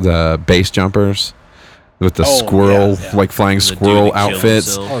the base jumpers. With the squirrel, like flying And the dude squirrel that killed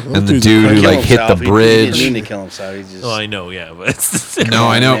outfits, himself. and the dude who like hit the bridge. He didn't mean to kill himself. He just, Oh, I know, yeah, but No,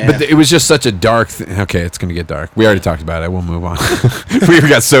 I know, man. but it was just such a dark. Okay, it's gonna get dark. We already talked about it. We'll move on. We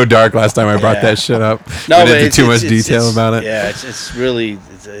got so dark last time I brought that shit up. No, Went but into too much detail about it. Yeah, it's really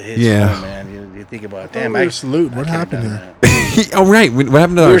a hit Yeah. song, man. You think about, Damn, damn, salute. What happened here? Oh right, what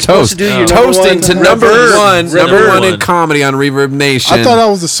happened to We our were supposed toast? to do your Toasting number to one number Reverb. one, number Reverb. one in comedy on Reverb Nation. I thought I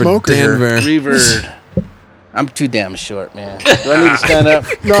was the for smoker here. Denver. Reverb. I'm too damn short, man. Do I need to stand up?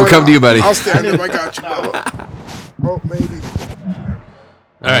 We'll come to you, buddy. I'll stand up. I got you, Bubba. Oh, maybe.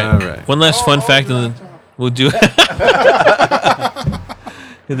 All right. One last fun fact, and then we'll do.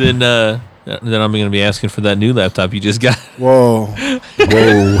 And then I'm going to be asking for that new laptop you just got. Whoa.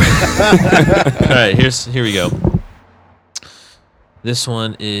 Whoa. All right, here we go. This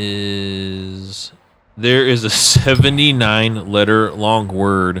one is there is a 79 letter long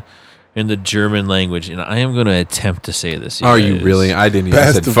word in the German language, and I am going to attempt to say this. Are you guys. really? I didn't even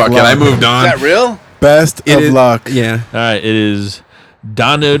Best say of fuck it. luck. I moved Is on. that real? Best It of is- luck. Yeah. All right, it is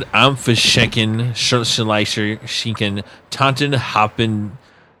Donald Amfischecken, Schleicher, Schinken, Tanten, Happen,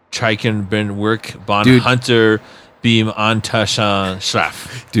 Triken, Ben Work, Bon Dude. Hunter, Beam, Antascha,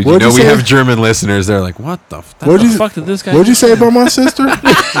 Schlaf. Dude, What'd you know you we say? have German listeners. They're like, what the fuck? What'd What the you, fuck did this guy what'd you do? say about my sister?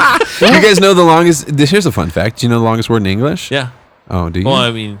 You guys know the longest. Here's a fun fact. Do you know the longest word in English? Yeah. Oh, do you? Well,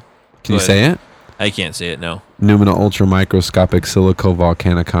 I mean, Can you go say it? I can't say it, no. Numina ultramicroscopic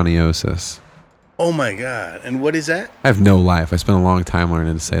silicovolcanoconiosis. Oh my god! And what is that? I have no life. I spent a long time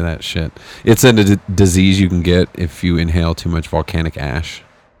learning to say that shit. It's a disease you can get if you inhale too much volcanic ash.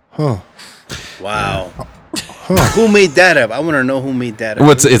 Huh. Wow. Who made that up? I want to know who made that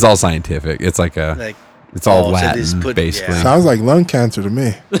up. It's all scientific. It's like a. Like, It's all so Latin, this put- basically. yeah. Sounds like lung cancer to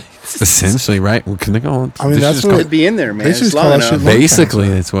me. Essentially, right? Well, can they go? I mean, this that's is what- could be in there, man. They It's just long call that enough. shit lung basically,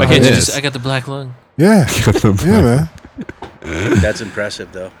 cancer. it's what I it can't is. I got the black lung. Yeah. Yeah, man. That's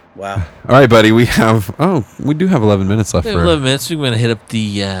impressive, though. Wow. All right, buddy. We do have 11 minutes left We have for 11 minutes. We're going to hit up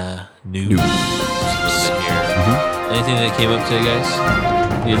the news. News. Just a little bit here. Anything that came up today,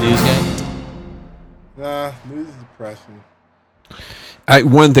 guys? You a news guy? Nah, news is depressing.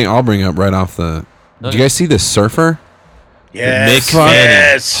 one thing I'll bring up right off the. Did you guys see this surfer? Yes. Mick Fanning.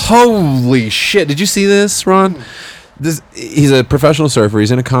 Yes. Holy shit! Did you see this, Ron? He's a professional surfer. He's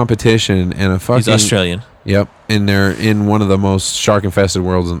in a competition and a fucking. He's Australian. Yep, and they're in one of the most shark-infested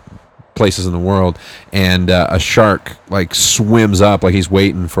places in the world, and a shark like swims up like he's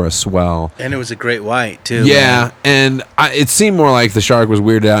waiting for a swell. And it was a great white, too. Yeah, and it seemed more like the shark was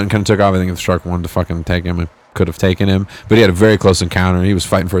weirded out and kind of took off. I think if the shark wanted to fucking take him, it could have taken him. But he had a very close encounter. He was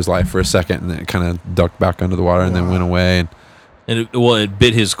fighting for his life for a second, and then it kind of ducked back under the water and then went away. And it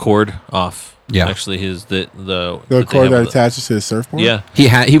bit his cord off. Yeah. Actually, The they cord have that with attaches to his surfboard? Yeah.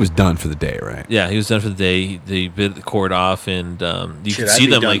 He was done for the day, right? Yeah, he was done for the day. They bit the cord off, and you Shit, could I'd see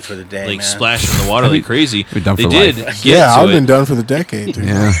be them done like for the day, like man. splash in the water like crazy. Be done They for did life. get Yeah, to I've it, been done for the decade, dude.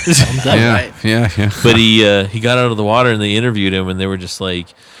 Yeah, yeah, right. yeah. but he got out of the water and they interviewed him, and they were just like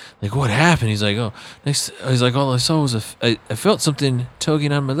what happened? He's like, all I saw was I felt something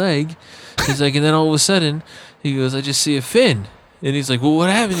tugging on my leg. He's like, and then all of a sudden he goes, I just see a fin. And he's like, well,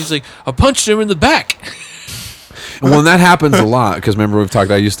 what happened? He's like, I punched him in the back. Well, and that happens a lot because remember we've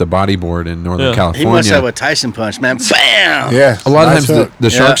talked. I used to bodyboard in Northern Yeah. California. He must have a Tyson punch, man. Bam! Yeah. A lot of nice times hook. the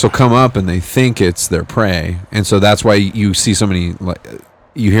sharks will come up and they think it's their prey, and so that's why you see so many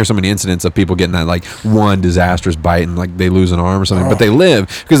you hear so many incidents of people getting that like one disastrous bite and like they lose an arm or something, but they live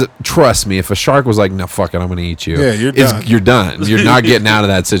because trust me, if a shark was like, no, fuck it, I'm gonna eat you, Yeah, you're done. You're done. You're not getting out of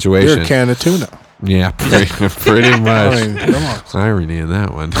that situation. You're a can of tuna. Yeah, pretty I much. mean, come on. Irony in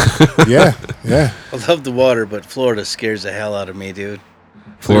that one. Yeah, yeah. I love the water, but Florida scares the hell out of me, dude.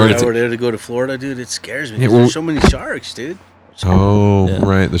 Florida. If I were there to go to Florida, dude, it scares me. 'cause Yeah, well- there's so many sharks, dude. Oh, Yeah.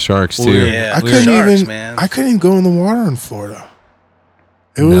 right, the sharks Well, too. Yeah, I we're couldn't sharks, even. man. I couldn't even go in the water in Florida.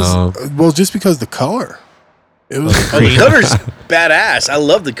 It was No. well, just because the color. It was Oh, the color's badass. I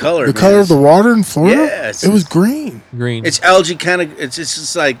love the color. the man. color of the water in Florida. Yes. It was green. Green. It's algae kind of. It's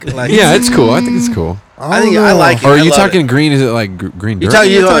just like Yeah, it's cool. I think it's cool. I think I like it. Or are I you love talking it. green? Is it like green dirt?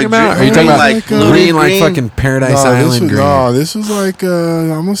 You're talking about? Are you talking about green like fucking Paradise Island green? No, this was like I'm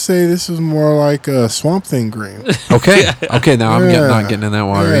gonna say this was more like Swamp Thing green. Okay. Now I'm not getting in that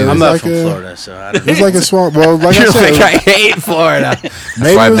water Yeah, either. I'm not like from a- Florida, so I don't It was like a swamp. Well, like I You're said, like, I hate Florida.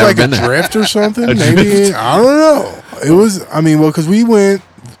 maybe why it I've was never like a been there. drift or something. Maybe I don't know. It was. I mean, well, because we went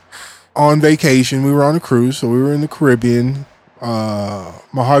on vacation. We were on a cruise, so we were in the Caribbean,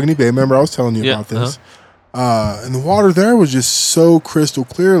 Mahogany Bay. Remember, I was telling you about this. And the water there was just so crystal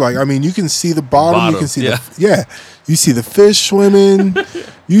clear. Like, I mean, you can see the bottom. You can see you see the fish swimming.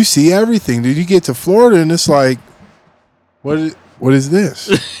 You see everything, dude. You get to Florida and it's like, what is this?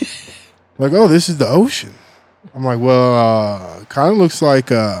 Like, oh, this is the ocean. I'm like, well, kind of looks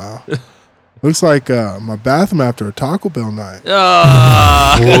like my bathroom after a Taco Bell night.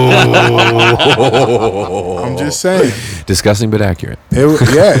 I'm just saying. Disgusting but accurate.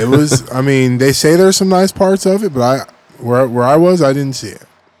 It was. I mean, they say there's some nice parts of it, but where I was, I didn't see it.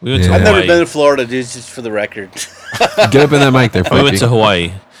 We went to I've Hawaii. never been to Florida, dude. Just for the record. Get up in that mic there, We Frankie. went to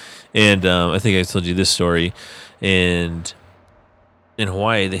Hawaii, and I think I told you this story. And in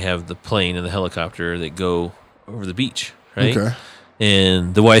Hawaii, they have the plane and the helicopter that go over the beach, right? Okay.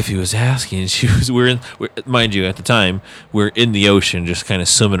 And the wifey was asking, mind you, at the time, we're in the ocean, just kind of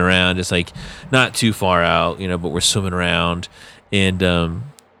swimming around, just like not too far out, but we're swimming around. And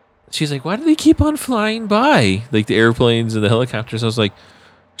she's like, why do they keep on flying by? Like the airplanes and the helicopters. I was like,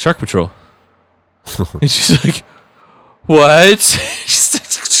 Shark Patrol. And she's like, what?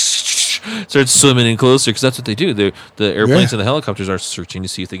 Starts swimming in closer because that's what they do. The airplanes and the helicopters are searching to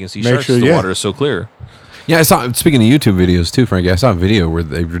see if they can see sharks. sure, The yeah. water is so clear. Yeah, I saw. Speaking of YouTube videos too, Frankie, I saw a video where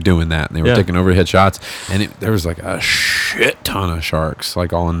they were doing that, and they were taking overhead shots, and there was like a shit ton of sharks,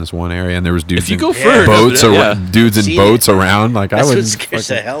 like all in this one area, and there was dudes If you in go further, boats yeah. or dudes in Seen boats around. Like That's I what would. scares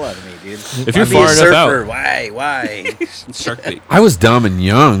the hell out of me, dude. If you're Why be a far enough surfer? out. Why? Shark bait. I was dumb and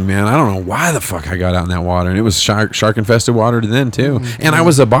young, man. I don't know why the fuck I got out in that water, and it was shark infested water then too. Mm-hmm. And I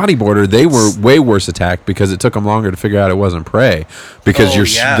was a bodyboarder. They were way worse attacked because it took them longer to figure out it wasn't prey because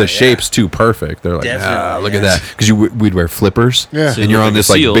the shape's too perfect. They're like, look at that, because we'd wear flippers, Yeah. So and you you're look on like this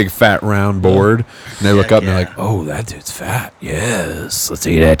a like seal. big fat round board, and they look up and they're yeah. like, oh, that dude's fat. Yes, let's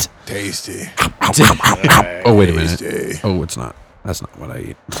eat it. Tasty. Oh, wait a minute. Tasty. Oh, it's not. That's not what I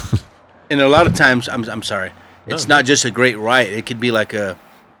eat. And a lot of times, I'm sorry, it's not just a great ride. It could be like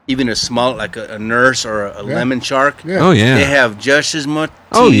even a small, like a nurse or a lemon shark. Yeah. Oh yeah. They have just as much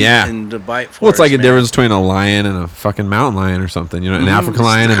teeth and the bite for Well, it's like a man. difference between a lion and a fucking mountain lion or something. An African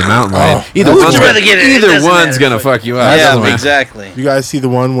lion and a mountain lion. Oh, Either would one's, you rather get it? It either doesn't one's matter, gonna but- fuck you up. Doesn't Yeah, matter. exactly. You guys see the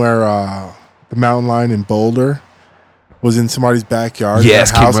one where the mountain lion in Boulder was in somebody's backyard? Yes,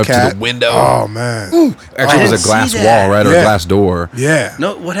 the came house up cat. to the window. Oh man. Actually, it didn't was a glass see wall, that. right, or a Yeah. glass door. Yeah.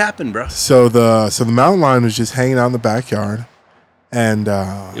 No, what happened, bro? So the mountain lion was just hanging out in the backyard, and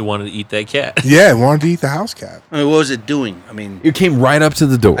It wanted to eat that cat. yeah, it wanted to eat the house cat. I mean, what was it doing? I mean, It came right up to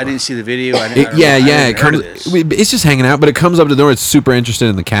the door. I didn't see the video. I It don't know. I It haven't heard comes. of this. It's just hanging out, but it comes up to the door. It's super interested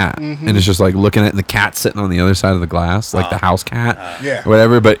in the cat, and it's just like looking at the cat sitting on the other side of the glass, like the house cat, Yeah.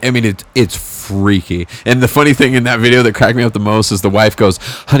 whatever. But I mean, it's freaky. And the funny thing in that video that cracked me up the most is the wife goes,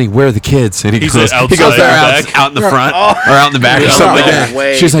 "Honey, where are the kids?" And he He's goes, outside "He goes, in they're the out, back." out in the front or out in the back or Yeah. something like No that."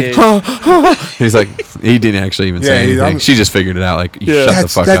 way, She's like, dude. "Oh." He's like, he didn't actually even say Yeah, anything. She just figured it out. Like, you shut the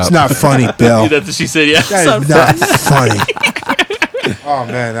fuck That's up. not funny, Bill. That's what she said. Yeah. That is not funny. Oh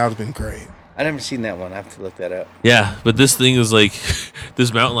man, that would have been great. I never seen that one. I have to look that up. Yeah, but this thing was like,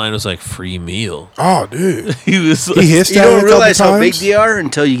 this mountain lion was like free meal. Oh, dude. He was like, He hissed You at it a don't couple realize how big times. they are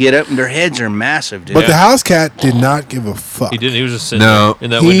until you get up, and their heads are massive, dude. But the house cat did not give a fuck. he didn't. He was just sitting No. there in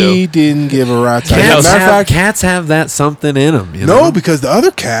that He window. didn't give a rat's ass. Cats, Matter of have, fact, cats have that something in them. You no, know? because the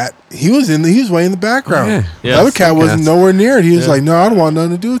other cat, he was way in the background. Yeah. Yeah. The other cat Some wasn't cats. nowhere near it. He was Yeah. like, "No, I don't want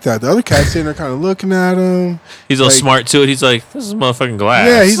nothing to do with that." The other cat's sitting there, kind of looking at him. He's all like- smart to it. He's like, this is motherfucking glass.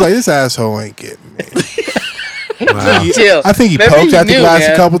 Yeah, he's like, "This asshole ain't getting me." Wow. Chill. I think he Maybe poked he at the knew, glass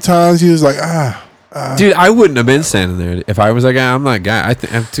man. a couple times. He was like, Dude, I wouldn't have been standing there if I was that guy. I'm that guy.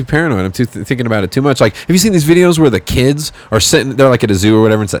 I'm too paranoid. I'm thinking about it too much. Like, have you seen these videos where the kids are sitting? They're like at a zoo or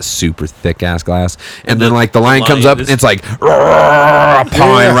whatever. And it's that super thick ass glass, and then like the lion comes lion up, and is- it's like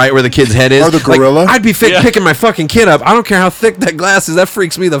pawing right where the kid's head is. Or the Like, gorilla. I'd be Yeah. picking my fucking kid up. I don't care how thick that glass is. That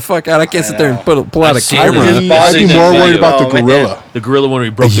freaks me the fuck out. I can't sit there and pull out I've a seen "I'd it. camera. Really? be, I'd be more worried about the Oh, man. gorilla. The gorilla one where he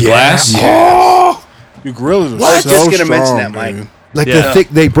broke the Yeah. glass. The gorillas are What? so Just gonna strong, mention that, Mike. dude. Like Yeah. the thick,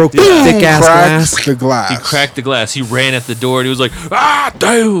 they broke the thick ass Cracks glass. the glass. He cracked the glass. He ran at the door and he was like,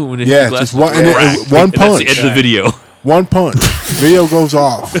 damn. And Yeah, the glass just was one- and it- cracked. one And that's punch. the end of the video. One punch. Video goes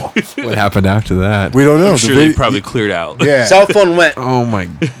off. What happened after that? We don't know. I'm The sure they vid- probably cleared out. Yeah, Oh my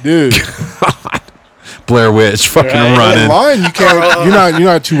dude. Blair Witch fucking The running. lion, you can't. You're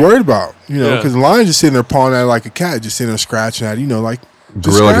not too worried about. Because the lion just sitting there pawing at it like a cat, just sitting there scratching at it.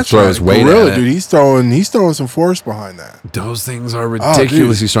 Just Gorilla could scratching throw at his it. weight Gorilla, at it. dude, he's throwing some force behind that. Those things are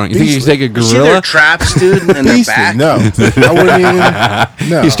ridiculously strong. You think you can Beastly. take a You see their gorilla? traps, dude, and their Beastly, back. no, I wouldn't even.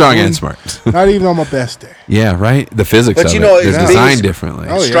 No, He's strong I and wouldn't- smart. Not even on my best day. Yeah, right. The physics But of you know, it. They're it's designed big- differently.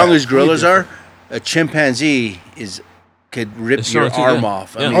 Oh, yeah. Strong as gorillas Way are, a chimpanzee could rip It's your strong too, arm yeah.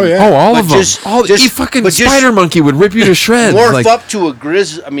 off. Yeah. Oh, yeah. Oh, all But of them. just- all just- you fucking but just spider monkey would rip you to shreds. Morph Like, up to a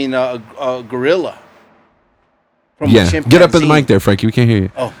gorilla. From a yeah, get up in the chimpanzee. mic there, Frankie. We can't hear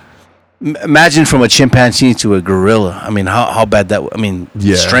you. Oh, imagine from a chimpanzee to a gorilla. I mean, how bad that?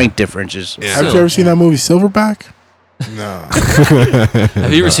 Yeah. Strength differences. Have you ever seen that movie Silverback? No.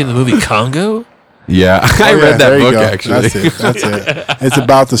 Have you ever seen the movie Congo? Yeah, I Oh, yeah, read that there you book go. actually. That's it. It's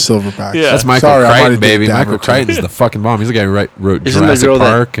about the Silverback. Yeah. That's Michael Sorry, I might Crichton, have baby. did that Michael real quick. Crichton's the fucking bomb. He's the guy who wrote Isn't the Jurassic girl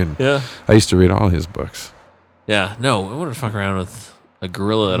that- Park, and Yeah. I used to read all his books. Yeah. No, I wouldn't fuck around with a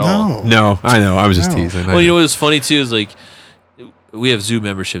gorilla at all. No. No, I know. I was just No. teasing. Well, you know what's funny too is like we have zoo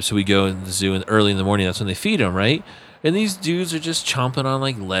memberships, so we go in the zoo early in the morning. That's when they feed them, right? And these dudes are just chomping on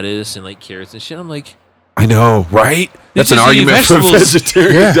like lettuce and like carrots and shit. I'm like, I know, right? That's They an just eat argument for a vegetables.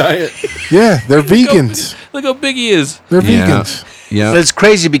 vegetarian Yeah. diet. Yeah, they're vegans. look how big he is. They're Yeah. vegans. Yeah, It's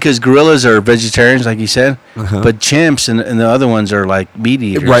crazy because gorillas are vegetarians, like you said, Uh-huh. but chimps and the other ones are like meat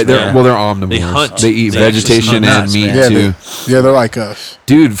eaters. right. They're Yeah. well, they're omnivores. They hunt. They eat They vegetation actually hunt and nuts, meat man. Yeah, too. they're like us.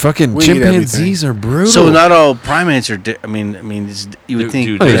 Dude, fucking We eat chimpanzees are brutal. So not all primates are. I mean, you would think.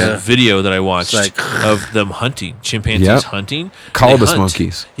 Dude, Oh, there's yeah. a video that I watched It's like- of them hunting chimpanzees Yep. hunting. Colobus They hunt.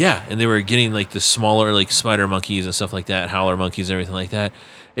 monkeys. Yeah, and they were getting like the smaller like spider monkeys and stuff like that, howler monkeys and everything like that.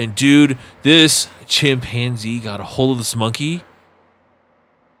 And dude, this chimpanzee got a hold of this monkey.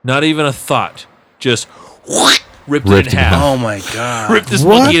 Not even a thought, just ripped it Ripped in him half. Oh my god! Ripped this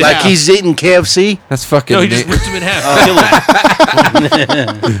What? monkey in Like half. he's eating KFC. That's fucking. No, he just ripped him in half. Killed him.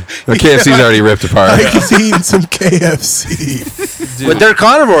 the KFC's already ripped apart. He's eating some KFC. But they're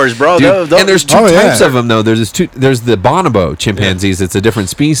carnivores, bro. Dude, and there's two Oh, yeah. types of them though. There's the bonobo chimpanzees. It's a different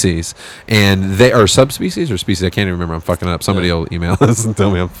species, and they are subspecies or species. I can't even remember. I'm fucking it up. Somebody will email us and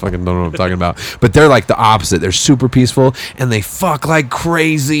tell me I'm fucking don't know what I'm talking about. But they're like the opposite. They're super peaceful and they fuck like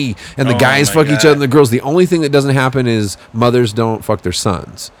crazy. And the guys my fuck each God. other and the girls. The only thing that doesn't happen is mothers don't fuck their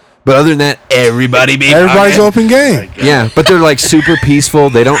sons. But other than that, everybody be Everybody's fucking. open game. Yeah, but they're like super peaceful.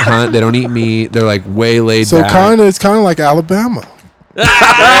 They don't hunt. They don't eat meat. They're like way laid So back. it's kind of like Alabama.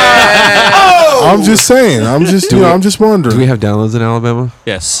 I'm just saying. I'm just wondering. Do we have downloads in Alabama?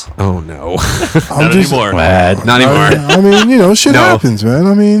 Yes, Oh no, I'm not just, anymore. not anymore. I mean, shit No. happens, man.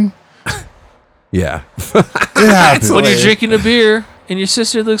 I mean, Yeah. it happens. When you're drinking a beer and your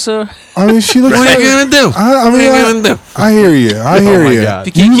sister looks so. I mean, she looks What are like. you gonna do? I What are you mean, gonna do? I hear you. I hear my you. God.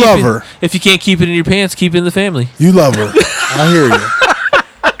 If you, can't You keep love it- her. If you can't keep it in your pants, keep it in the family. You love her. I hear you.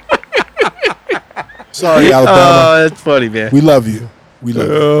 Sorry, Alabama. Oh, that's funny, man. We love you. We love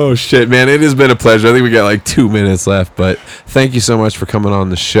you. Oh shit, man! It has been a pleasure. I think we got like 2 minutes left, but thank you so much for coming on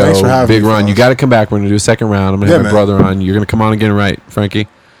the show. Thanks for having Big me, Ron, fellas. you got to come back. We're gonna do a second round. I'm gonna have Yeah, my man. brother on. You're gonna come on again, right, Frankie?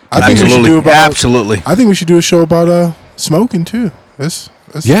 I think we should do about. Absolutely. I think we should do a show about smoking too. Let's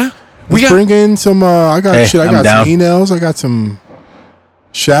Yeah, we let's got. bring in some. I got Hey, shit. I I'm got down. some emails. I got some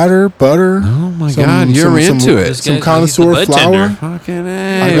shatter butter. Oh my some- God, you're some- into some- it. This some guy's- he's the connoisseur bud flour. tender. Fucking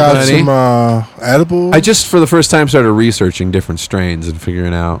I hey, got buddy. some edible. I just for the first time started researching different strains and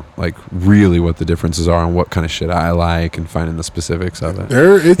figuring out like really what the differences are and what kind of shit I like and finding the specifics of it.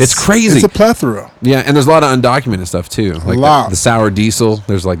 It's crazy. It's a plethora. Yeah, and there's a lot of undocumented stuff too. Like lot. the sour diesel.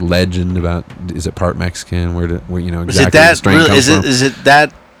 There's like legend about is it part Mexican? Where you know Is exactly it where the that? strain Really, comes from? is it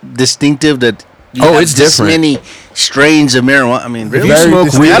that distinctive that? You Oh, have it's this different. Many strains of marijuana. I mean, If really? you Very smoke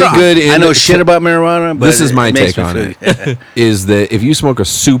distinct. really I good, I know in- shit about marijuana, but This is it my makes take me on feel- it. Is that if you smoke a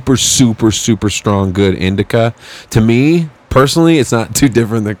super strong good indica, to me personally, it's not too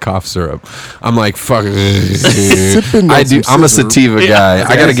different than cough syrup. I'm like fuck. Sipping I on do. some I'm a scissor. sativa guy.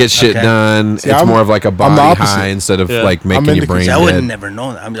 I gotta Okay. get shit Okay. done. See, it's I'm- more of like a I'm the body opposite. high instead of Yeah. like making your into- brain I would dead. never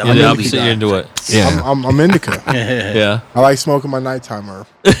know that. I'm You're a the movie opposite. guy. You're into what? Yeah, I'm indica. Yeah. I like smoking my nighttime herb.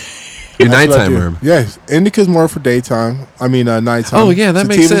 your That's what I nighttime do. herb. Yes, indica's more for daytime. I mean, nighttime. Oh, yeah, that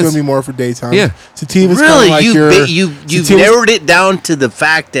makes Sativa's sense. gonna be more for daytime. Yeah. Sativa's Really, kind of like you've Sativa's- narrowed it down to the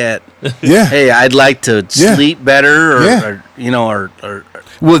fact that Yeah. hey, I'd like to Yeah. sleep better, or, Yeah. or you know, or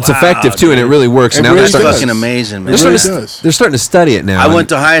Well, it's Wow, effective too, and it dude. really works. It Now really they're that's starting, does. fucking amazing, man. they're, It starting really to, does. they're starting to study it now. I and- went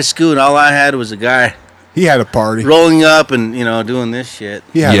to high school and all I had was a guy He had a party. rolling up and doing this shit.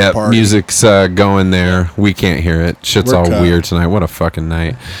 He had a Yeah, party. music's going there. We can't hear it. Shit's We're all cut. weird tonight. What a fucking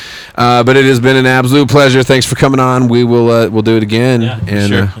night. But it has been an absolute pleasure. Thanks for coming on. We will we'll do it again. Yeah, and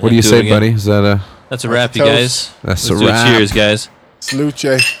sure. what do Yeah, you do say, it again. buddy? Is that That's a wrap, you toast. guys. That's Let's a do wrap. Cheers, guys. Salute,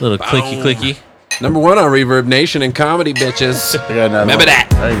 Jay. Little clicky clicky. Number 1 on Reverb Nation and comedy, bitches. I got another Remember one. that.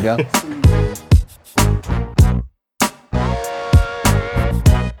 There you go.